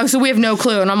 Oh, so we have no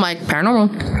clue. And I'm like,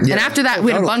 paranormal. Yeah. And after that,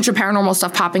 we had a bunch of paranormal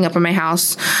stuff popping up in my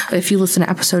house. If you listen to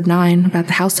episode 9 about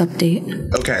the house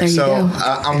update. Okay, so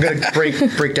I'm going to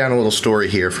break down a little story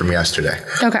here from yesterday.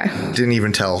 Okay. Didn't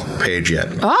even tell Paige yet.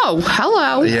 Oh,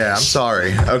 hello. Yeah, I'm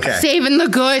sorry. Okay. Saving the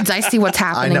goods. I see what's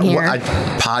happening here.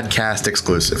 Podcast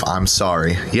exclusive. I'm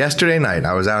sorry. Yesterday night,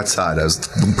 I was outside. I was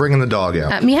bringing the dog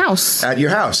out. At me house. At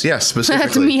your house, yes,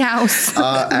 specifically. At me house.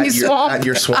 At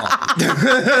your swamp.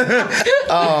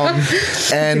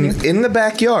 And in the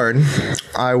backyard,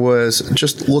 I was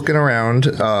just looking around,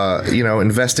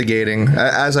 investigating.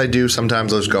 As I do,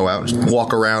 sometimes I'll just go out,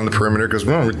 walk around the perimeter because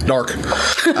it's dark.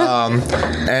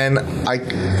 And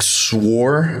I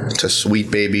swore to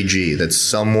sweet baby G that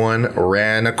someone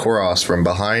ran across from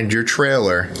behind your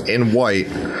trailer in white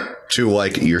to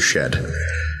like your shed.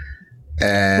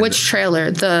 And which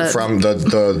trailer? From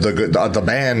the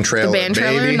band trailer. The band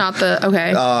trailer, baby. not the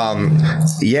okay.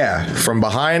 Yeah, from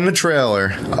behind the trailer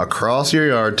across your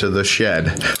yard to the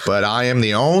shed. But I am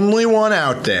the only one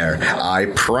out there.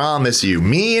 I promise you.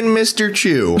 Me and Mr.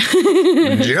 Chew,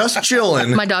 just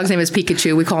chilling. My dog's name is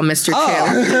Pikachu. We call him Mr. Chew.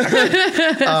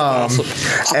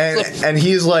 And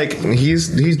he's like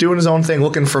he's doing his own thing,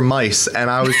 looking for mice.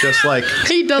 And I was just like,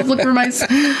 he does look for mice.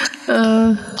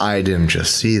 I didn't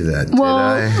just see that. Well,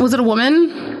 was it a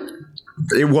woman?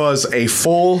 It was a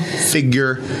full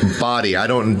figure body. I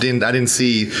didn't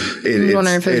see it. I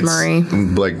wonder if it was Murray.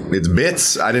 Like it's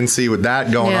bits. I didn't see with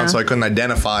that going on, so I couldn't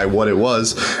identify what it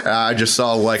was. I just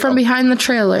saw like from behind the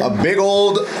trailer, a big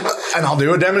old. And I'll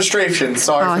do a demonstration.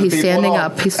 Sorry. Oh, he's standing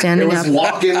up. He's standing up. It was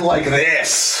walking like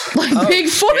this, like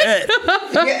Bigfoot.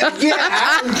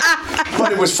 yeah,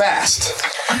 but it was fast.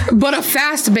 But a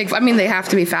fast Bigfoot. I mean, they have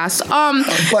to be fast.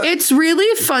 It's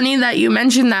really funny that you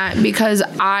mentioned that because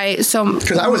I was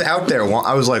out there.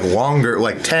 I was like longer,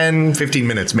 like 10, 15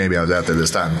 minutes maybe. I was out there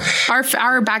this time.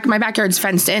 My backyard's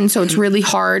fenced in, so it's really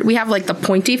hard. We have like the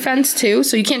pointy fence too,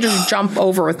 so you can't just jump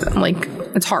over with them. Like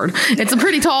it's hard. It's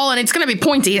pretty tall and it's gonna be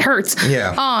pointy. It hurts.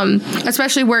 Yeah.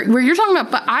 Especially where you're talking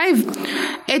about. But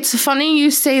it's funny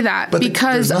you say that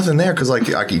because there's nothing there because like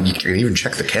you can even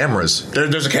check the cameras.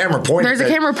 There's a camera pointing. There's a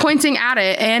camera pointing at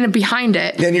it and behind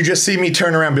it. Then you just see me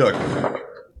turn around and be like.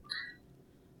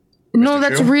 No,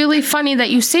 that's really funny that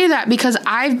you say that because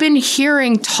I've been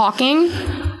hearing talking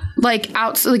like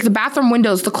the bathroom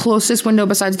window is the closest window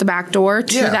besides the back door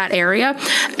to that area.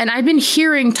 And I've been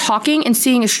hearing talking and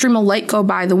seeing a stream of light go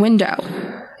by the window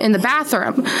in the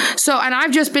bathroom. So, and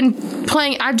I've just been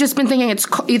thinking it's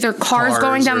either cars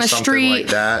going down the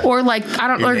street like or like, I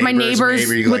don't know, like my neighbors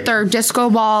with their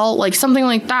disco ball, like something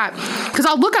like that. Because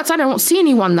I'll look outside, I don't see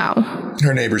anyone though.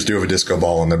 Her neighbors do have a disco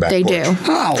ball in their back They porch. do.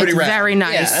 Oh, pretty rad. Very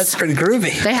nice. Yeah, that's pretty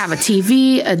groovy. They have a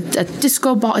TV, a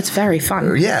disco ball. It's very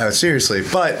fun. Yeah, seriously.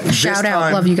 But shout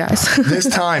out, love you guys. This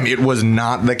time it was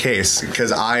not the case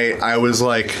because I was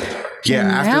like,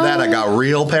 after that I got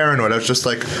real paranoid. I was just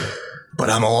like, but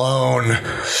I'm alone.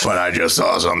 But I just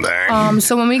saw something.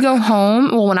 So when we go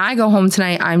home, when I go home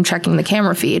tonight, I'm checking the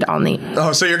camera feed on the.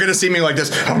 Oh, so you're gonna see me like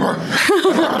this?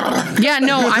 Yeah,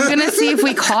 no, I'm gonna see if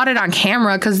we caught it on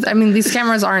camera because I mean these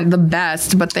cameras aren't the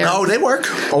best, but they're. Oh, they work.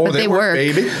 Oh, they work,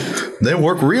 baby. They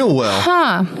work real well.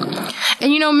 Huh.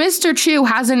 And Mr. Chew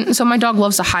hasn't. So my dog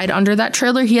loves to hide under that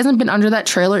trailer. He hasn't been under that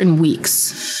trailer in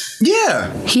weeks.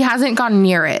 Yeah. He hasn't gone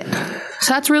near it.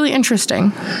 So that's really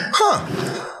interesting.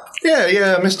 Huh.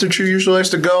 Yeah, Mr. Chew usually likes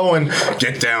to go and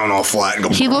get down all flat and go.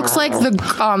 He looks like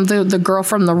the girl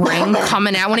from The Ring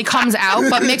coming out when he comes out,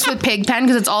 but mixed with Pigpen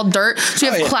because it's all dirt. So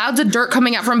you have clouds of dirt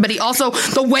coming out from him, but he also,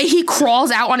 the way he crawls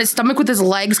out on his stomach with his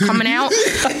legs coming out,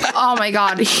 oh my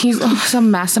God, he's a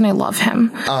mess and I love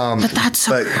him. But that's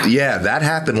so that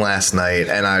happened last night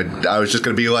and I was just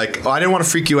going to be like, I didn't want to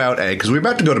freak you out, because we were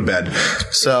about to go to bed.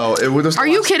 So it was. Are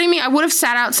you kidding me? I would have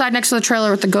sat outside next to the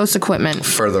trailer with the ghost equipment.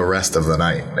 For the rest of the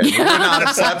night. We would not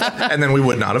have slept, and then we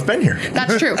would not have been here.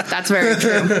 That's true. That's very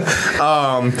true.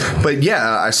 But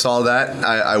yeah, I saw that.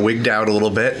 I wigged out a little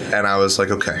bit, and I was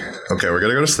like, okay, we're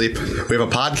gonna go to sleep. We have a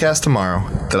podcast tomorrow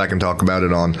that I can talk about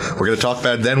it on. We're gonna talk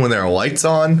about it then when there are lights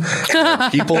on, and there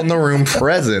are people in the room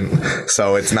present,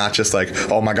 so it's not just like,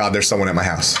 oh my God, there's someone at my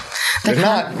house. There's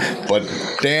not, but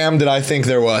damn, did I think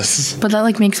there was. But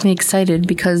that makes me excited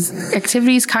because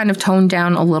activity's kind of toned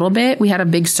down a little bit. We had a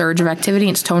big surge of activity,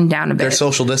 and it's toned down a bit. They're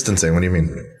social distancing. What do you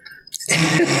mean?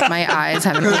 My eyes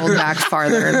haven't rolled back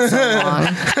farther in so long.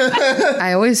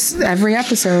 I always, every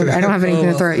episode, I don't have anything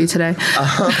to throw at you today.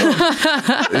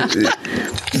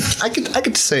 I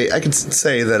could say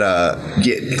that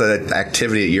the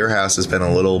activity at your house has been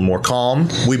a little more calm.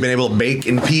 We've been able to bake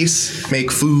in peace,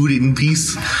 make food in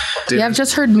peace. Yeah, I've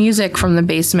just heard music from the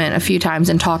basement a few times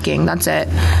and talking. That's it.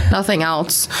 Nothing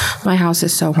else. My house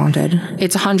is so haunted.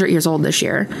 It's 100 years old this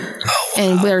year.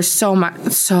 And there's so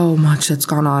much that's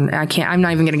gone on. I'm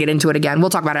not even going to get into it again. We'll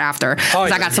talk about it after.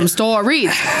 I got some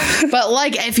stories. But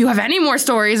like, if you have any more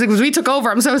stories, because we took over,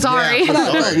 I'm so sorry.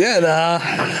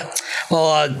 Yeah,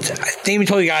 Damien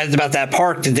told you guys about that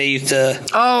park that they used to.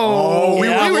 We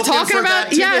were talking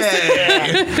about.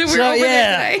 Yes. We were over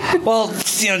there today. Well,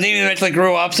 Damien eventually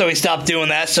grew up, so he stopped doing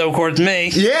that. So of course,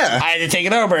 me, I had to take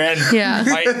it over. And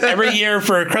every year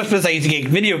for Christmas, I used to get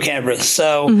video cameras.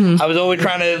 So I was always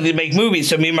trying to make movies.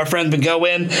 So me and my friends would go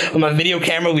in with my video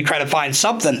camera. We'd try to find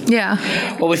something.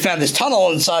 Yeah. Well, we found this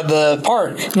tunnel inside the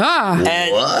park.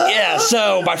 And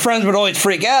so my friends would always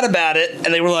freak out about it,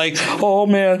 and they were like, "Oh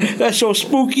man, that's so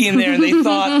spooky in there." And they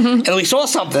thought, and we saw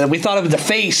something. We thought it was the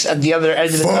face at the other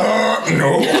edge of the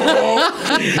tunnel.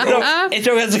 It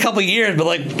took us a couple of years, but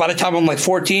like by the time I'm like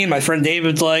 14, my friend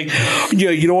David's like, "Yeah,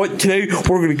 you know what? Today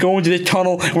we're gonna go into this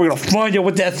tunnel and we're gonna find out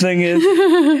what that thing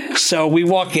is." So we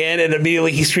walk in, and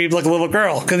immediately he screams like a little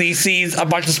girl because he sees a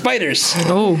bunch of spiders.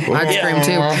 Oh, I'd scream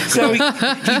too. So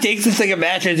he takes this thing of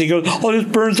matches. He goes, "I'll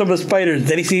just burn some of the spiders."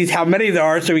 Then he sees how many there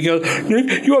are. So he goes,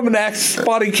 "Nick, you have an Axe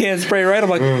spotting can spray, right?" I'm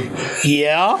like,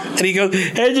 "Yeah." And he goes,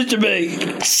 "Hand it to me."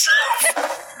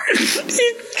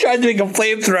 He tried to make a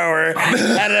flamethrower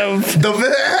out of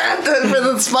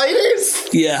the spiders.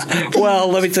 Yeah. Well,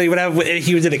 let me tell you what happened.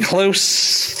 He was in a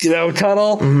close,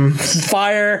 tunnel.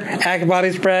 Fire, Axe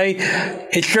body spray.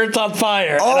 His shirt's on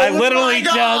fire, and I literally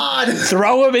just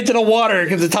throw him into the water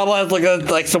because the tunnel has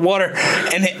like some water,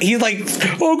 and he's like,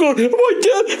 "Oh god, am I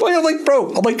dead?" I'm like, "Bro,"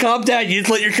 I'm like, "Calm down. You just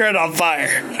lit your shirt on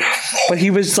fire." But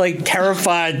he was like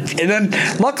terrified, and then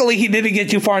luckily he didn't get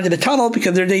too far into the tunnel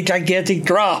because there's a gigantic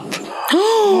drop.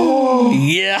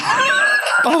 Yeah.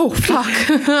 Oh, fuck.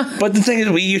 But the thing is,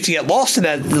 we used to get lost in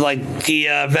that, like, the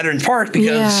Veterans Park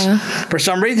because for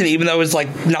some reason, even though it was, like,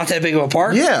 not that big of a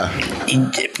park,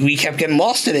 we kept getting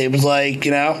lost in it. It was like,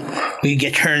 we'd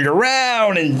get turned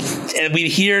around and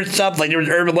we'd hear stuff. Like, there was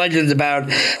urban legends about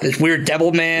this weird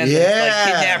devil man that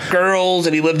kidnapped girls,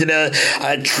 and he lived in a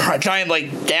giant,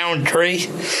 like, downed tree.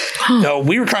 So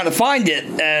we were trying to find it,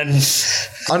 and...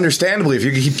 Understandably, if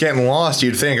you keep getting lost,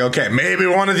 you'd think, okay, maybe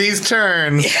one of these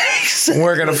turns,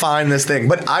 we're going to find this thing.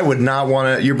 But I would not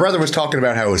want to... Your brother was talking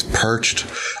about how it was perched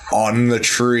on the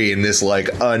tree in this, like,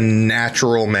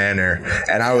 unnatural manner.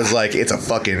 And I was like, it's a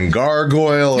fucking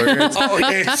gargoyle or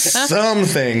it's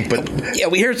something. But yeah,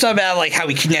 we heard something about, like, how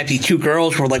he kidnapped these two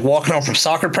girls who were, like, walking home from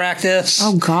soccer practice.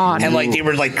 Oh, God. And, like, they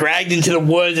were, like, dragged into the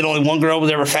woods and only one girl was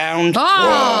ever found.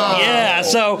 Oh! Yeah,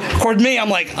 so, of course, me, I'm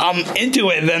like, I'm into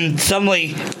it. And then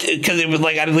suddenly, because it was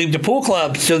like, I'd leave the pool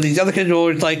club. So these other kids were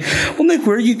always like, "Well, Nick,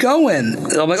 where are you going?"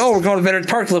 And I'm like, "Oh, we're going to Veterans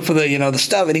Park to look for the, the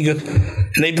stuff." And he goes,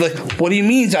 and they'd be like, "What do you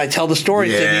mean?" So I tell the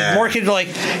story. Yeah. And more kids are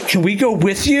like, "Can we go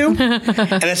with you?"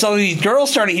 And then some of these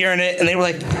girls started hearing it, and they were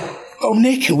like, "Oh,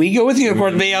 Nick, can we go with you?" Of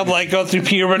course, me, I'm like, go through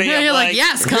puberty. Yeah, you're like,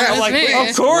 "Yes, come with me."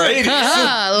 Of course.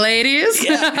 Ladies.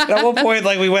 Yeah. At one point,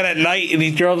 like, we went at night, and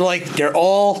these girls were like, they're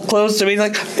all close to me.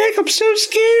 Like, "Nick, I'm so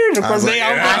scared." Of course,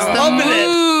 That's the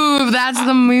move. That's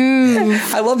the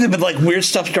move. I loved it, but like weird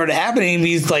stuff started happening. And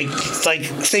these like,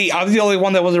 see, I was the only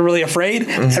one that wasn't really afraid.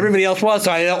 Everybody else was,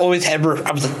 so I always had.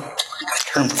 I was like,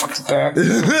 turn fucking back.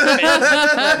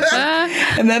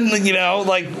 And then,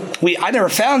 I never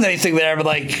found anything there, but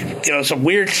some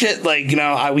weird shit,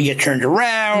 we get turned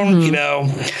around,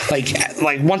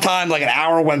 like one time, like an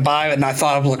hour went by, and I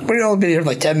thought, I was like, we're only been here for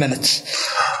like 10 minutes.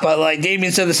 But like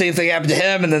Damien said the same thing happened to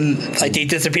him, and then like they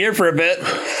disappeared for a bit.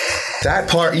 That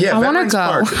part, yeah. I want to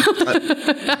go.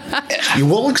 You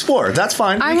will explore. That's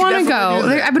fine. I want to go.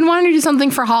 I've been wanting to do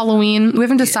something for Halloween. We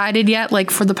haven't decided yet,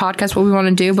 like for the podcast, what we want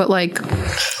to do. But like,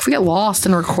 if we get lost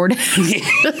and record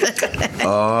it.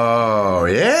 Oh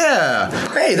yeah.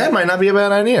 Hey, that might not be a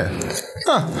bad idea.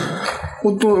 Huh.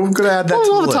 We're going to add that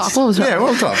to the list. We'll talk. Yeah,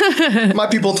 we'll talk. My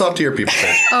people talk to your people.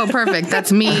 Oh, perfect.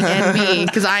 That's me and me,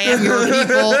 because I am your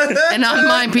people and not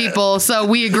my people, so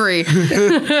we agree.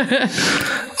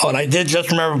 Oh, and I did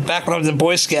just remember back when I was in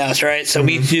Boy Scouts, right? So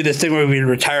we used to do this thing where we would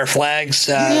retire flags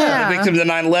for the victims of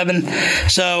 9/11.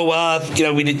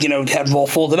 So, we did, have them all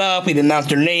folded up. We'd announce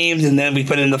their names, and then we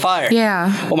put it in the fire.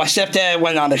 Yeah. Well, my stepdad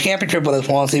went on a camping trip with us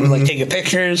once. He was, like, taking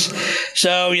pictures.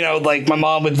 So, like, my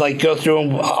mom would, like, go through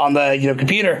them on the,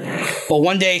 computer. Well,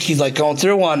 one day she's, like, going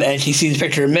through one, and she sees a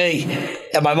picture of me,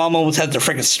 and my mom almost has a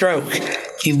freaking stroke.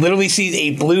 She literally sees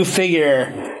a blue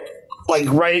figure, like,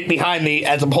 right behind me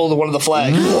as I'm holding one of the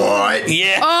flags. What?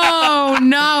 Yeah. Oh,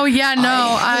 no. Yeah,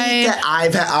 no. I've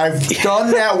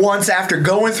done that once after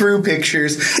going through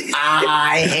pictures.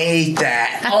 I hate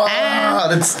that.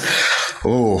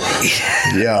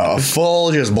 Yeah,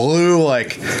 full just blue,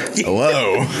 like,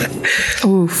 hello.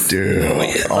 Oof. Dude.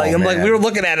 We were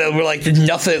looking at it, and we're like, there's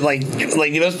nothing, like,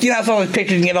 how some of the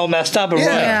pictures get all messed up, and we're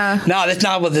like, no, that's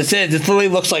not what this is. This literally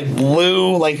looks like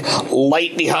blue, like,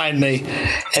 light behind me,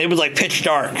 and it was, like, pitch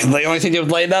dark. The only thing that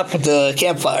was lighting up was the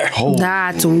campfire.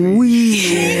 That's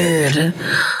weird.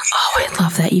 Oh, I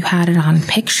love that you had it on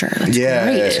picture. That's great.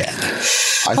 Yeah.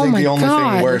 I think the only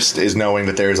thing worst is knowing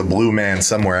that there's a blue man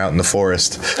somewhere out in the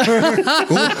forest.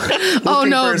 Oh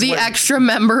no, the extra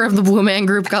member of the Blue Man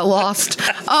Group got lost.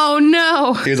 Oh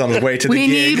no. He was on his way to the gig.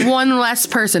 We need one less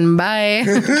person. Bye.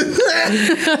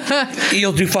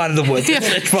 You'll do fine in the woods.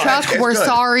 It's fine. Chuck, we're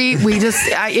sorry. We just,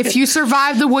 if you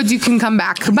survive the woods, you can come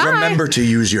back. Bye. Remember to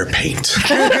use your paint.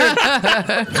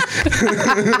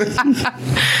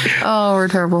 Oh, we're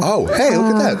terrible. Oh, hey,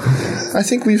 look at that. I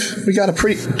think we got a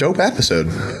pretty dope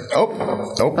episode. There.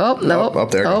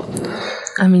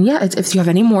 I mean, yeah, if you have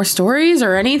any more stories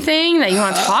or anything that you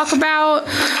want to talk about.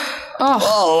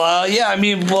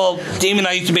 Damien and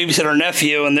I used to babysit our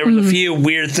nephew, and there was a few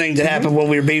weird things that happened when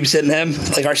we were babysitting him.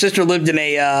 Like, our sister lived in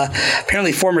a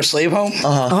apparently former slave home.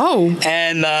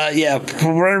 And I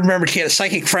remember she had a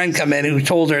psychic friend come in who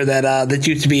told her that this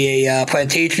used to be a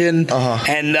plantation,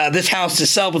 and this house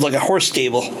itself was like a horse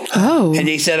stable. And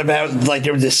they said about, like,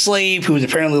 there was this slave who was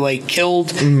apparently, like,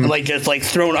 killed and, like, just, like,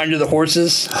 thrown under the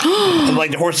horses, and, like,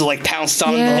 the horses, like, pounced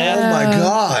on him to death. Oh my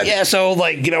god. Yeah, so,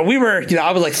 like, we were,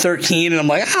 I was like 13. And I'm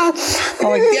like,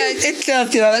 it's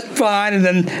just, that's fine. And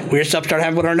then weird stuff started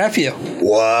happening with our nephew.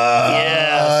 What?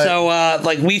 Yeah. So,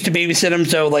 we used to babysit him.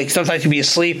 So, like, sometimes he'd be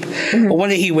asleep. But one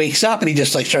day he wakes up and he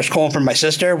just, like, starts calling for my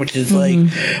sister, which is, like,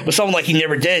 was something like he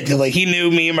never did. Cause, like, he knew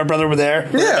me and my brother were there.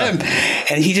 Yeah.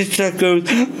 And he just goes,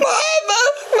 Mama, Mama,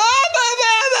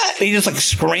 Mama. And he's just, like,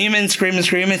 screaming.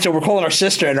 So we're calling our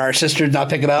sister, and our sister's not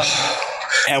picking up.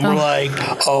 And we're like,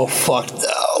 oh, fuck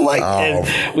no. Like,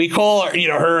 and we call her,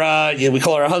 we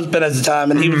call her husband at the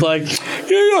time, and he was like,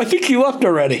 yeah, I think he left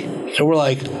already. So we're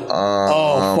like,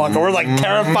 oh, fuck. And we're like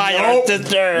terrified of our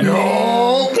sister.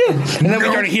 No. And then we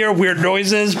started to hear weird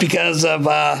noises because of,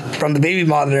 from the baby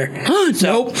monitor.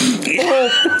 Nope.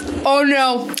 Oh,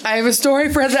 no. I have a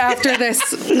story for after this.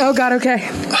 Oh, God, okay.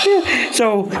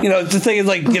 So, the thing is,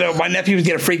 like, my nephew was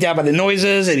getting freaked out by the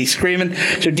noises, and he's screaming.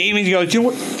 So Damien goes,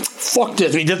 fuck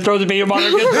this. He just throws the baby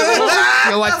monitor.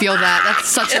 I feel that. That's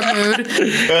such a mood.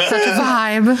 Such a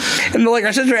vibe. And, like,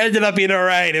 our sister ended up being all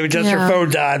right. It was just her phone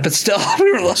died. But still,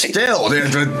 we were like...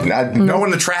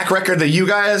 knowing the track record that you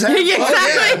guys have,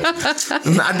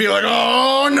 exactly. I'd be like,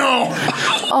 oh, no.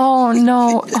 Oh,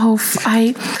 no. Oh,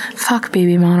 fuck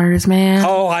baby monitors, man.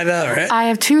 Oh, I know, right? I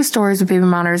have 2 stories with baby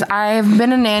monitors. I've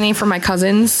been a nanny for my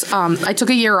cousins. I took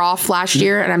a year off last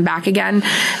year, and I'm back again.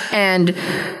 And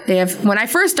they have... When I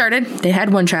first started, they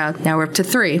had 1 child. Now we're up to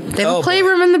 3. They have a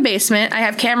playroom in the basement. I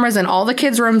have cameras in all the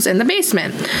kids' rooms in the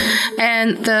basement.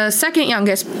 And the second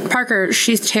youngest, Parker,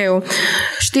 she's 2.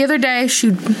 The other day,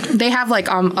 they have like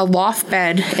a loft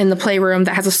bed in the playroom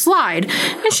that has a slide,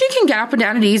 and she can get up and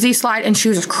down an easy slide. And she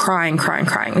was just crying.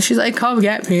 And she's like, "Come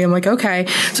get me." I'm like, "Okay."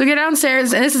 So we get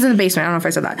downstairs, and this is in the basement. I don't know if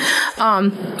I said that.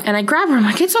 And I grab her. I'm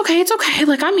like, "It's okay.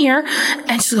 Like, I'm here."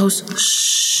 And she goes,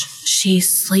 "Shh. She's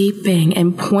sleeping,"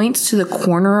 and points to the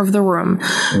corner of the room.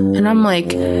 And I'm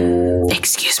like,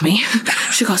 "Excuse me?"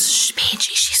 She goes, "Shh, Paige,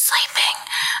 she's sleeping."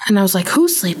 And I was like,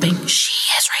 "Who's sleeping?"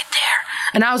 "She is right there."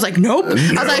 And I was like, nope. I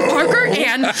was like, Parker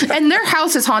and their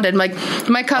house is haunted. Like,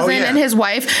 my cousin and his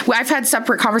wife, I've had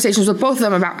separate conversations with both of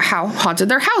them about how haunted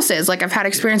their house is. Like, I've had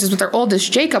experiences with their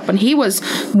oldest, Jacob, when he was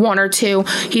 1 or 2.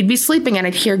 He'd be sleeping, and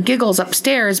I'd hear giggles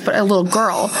upstairs, but a little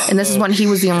girl. And this is when he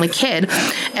was the only kid.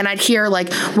 And I'd hear,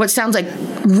 like, what sounds like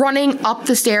running up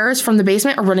the stairs from the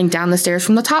basement or running down the stairs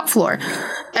from the top floor.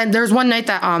 And there's one night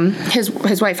that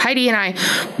his wife, Heidi, and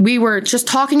we were just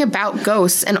talking about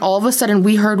ghosts, and all of a sudden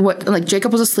we heard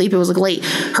Jacob was asleep, it was like late,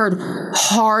 heard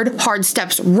hard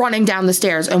steps running down the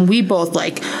stairs, and we both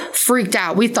like freaked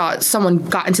out. We thought someone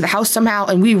got into the house somehow,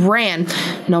 and we ran.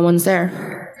 No one's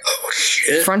there. Oh, shit.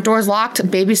 shit. Front door's locked.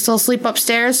 Baby's still asleep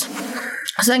upstairs.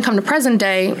 So then come to present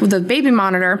day with the baby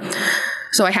monitor.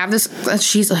 So I have this.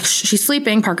 She's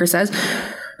sleeping. Parker says.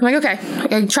 I'm like, okay.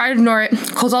 I try to ignore it.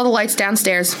 Close all the lights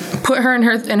downstairs. Put her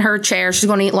in her chair. She's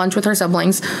going to eat lunch with her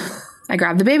siblings. I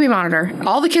grab the baby monitor.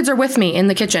 All the kids are with me in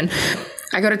the kitchen.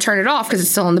 I go to turn it off because it's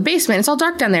still in the basement. It's all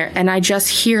dark down there, and I just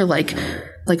hear like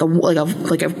a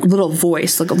little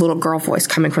voice, like a little girl voice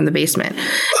coming from the basement,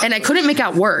 and I couldn't make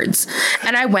out words.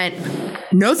 And I went,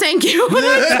 "No, thank you." And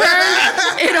I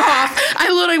turned it off.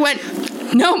 I literally went,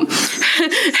 "Nope."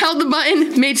 Held the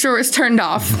button, made sure it was turned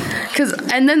off.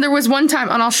 And then there was one time,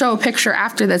 and I'll show a picture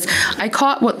after this, I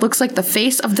caught what looks like the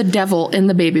face of the devil in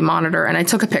the baby monitor, and I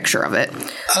took a picture of it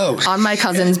on my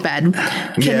cousin's bed.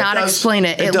 Cannot explain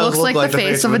it. It looks like the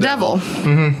face of a devil.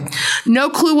 Mm-hmm. No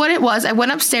clue what it was. I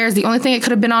went upstairs. The only thing it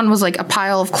could have been on was like a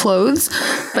pile of clothes,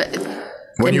 but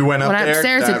when you went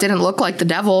upstairs, it didn't look like the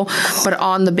devil, but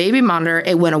on the baby monitor,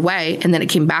 it went away, and then it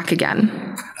came back again.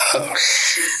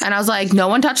 And I was like, no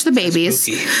one touched the babies.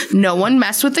 No one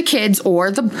messed with the kids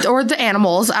or the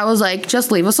animals. I was like,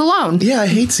 just leave us alone. Yeah, I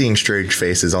hate seeing strange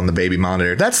faces on the baby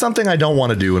monitor. That's something I don't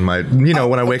want to do in my,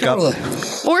 when I wake up.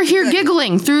 Or hear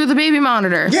giggling through the baby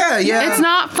monitor. Yeah. It's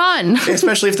not fun.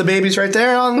 Especially if the baby's right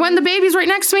there. When the baby's right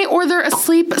next to me, or they're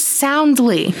asleep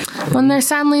soundly. When they're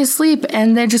soundly asleep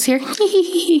and they just hear,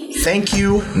 thank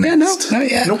you. Next.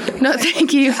 Nope. No,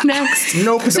 thank you. Next.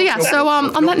 Nope. So yeah,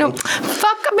 on that note,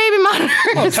 fuck a baby monitor.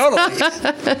 Oh, totally.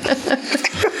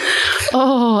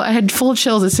 I had full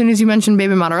chills as soon as you mentioned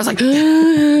baby monitor. I was like,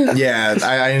 yeah,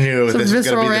 I knew this was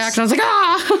going to be reaction. I was like,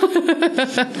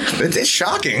 It's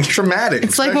shocking. It's traumatic.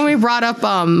 It's like when we brought up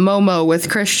Momo with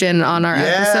Christian on our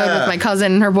episode with my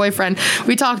cousin and her boyfriend.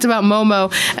 We talked about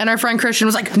Momo, and our friend Christian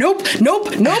was like, nope. Never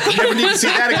need to see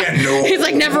that again. No. He's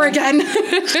like, never again.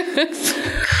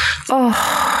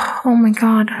 Oh my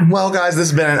God. Well, guys,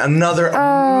 this has been another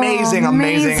amazing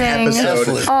episode.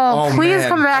 Please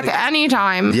come back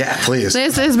anytime. Yeah, please.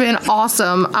 This has been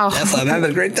awesome. Yes, I'm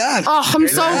having a great time. I'm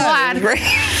so glad.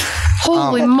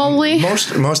 Holy moly.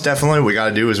 Most definitely, we got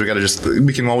to do is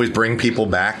we can always bring people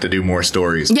back to do more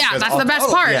stories. Yeah, that's the best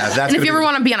part. Yeah, and if you ever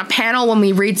want to be on a panel when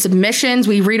we read submissions,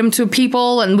 we read them to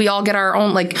people and we all get our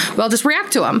own, we'll just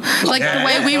react to them. The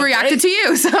way we reacted to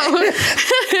you. So,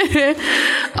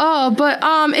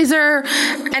 is there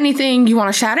anything you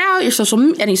want to shout out?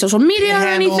 Any social media or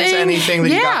anything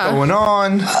that you got going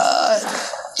on?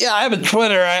 Yeah, I have a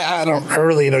Twitter. I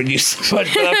really don't use it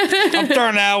much, but I'm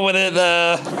starting out with it.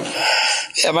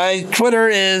 My Twitter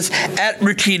is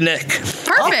 @Rucci Nick.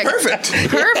 Perfect.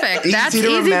 That's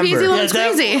easy peasy lemon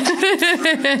squeezy.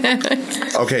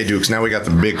 Okay, Dukes. Now we got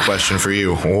the big question for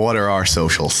you. What are our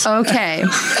socials? Okay.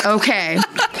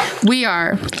 We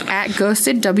are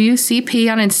 @GhostedWCP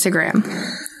on Instagram.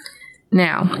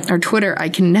 Now, our Twitter, I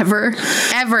can never,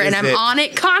 ever, and I'm on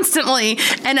it constantly,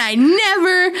 and I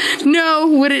never know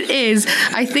what it is.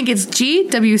 I think it's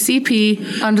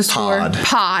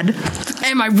GWCP_pod.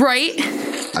 Am I right?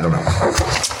 I don't know.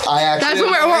 That's when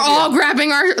we're all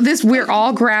grabbing our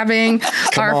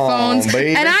phones.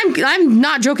 Baby. And I'm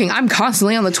not joking. I'm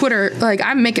constantly on the Twitter.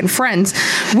 I'm making friends.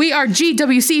 We are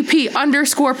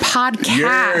GWCP_podcast.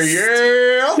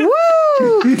 Yeah. Woo!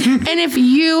 And if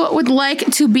you would like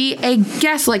to be a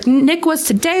guest like Nick was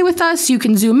today with us, you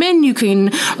can zoom in, you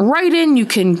can write in, you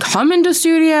can come into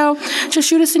studio. Just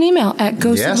shoot us an email at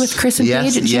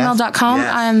ghostedwithchrisanpaige@gmail.com.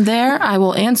 Yes. I am there. I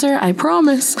will answer. I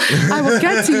promise. I will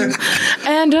get to you.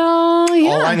 And all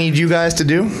I need you guys to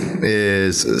do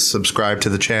is subscribe to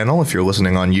the channel if you're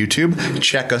listening on YouTube.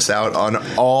 Check us out on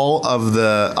all of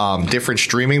the different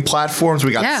streaming platforms.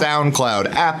 We got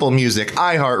SoundCloud, Apple Music,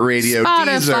 iHeartRadio,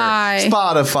 Deezer,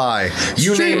 Spotify.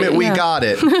 You name it, we got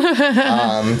it.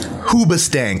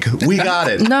 Hoobastank, we got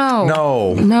it.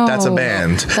 No, that's a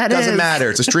band. Doesn't matter.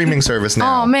 It's a streaming service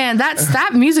now. Oh man,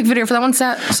 that music video for that one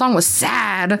song was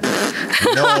sad.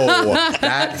 No,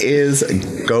 that is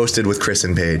Ghosted with Chris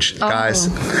and Paige. Guys,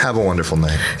 have a wonderful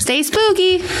night. Stay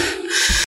spooky.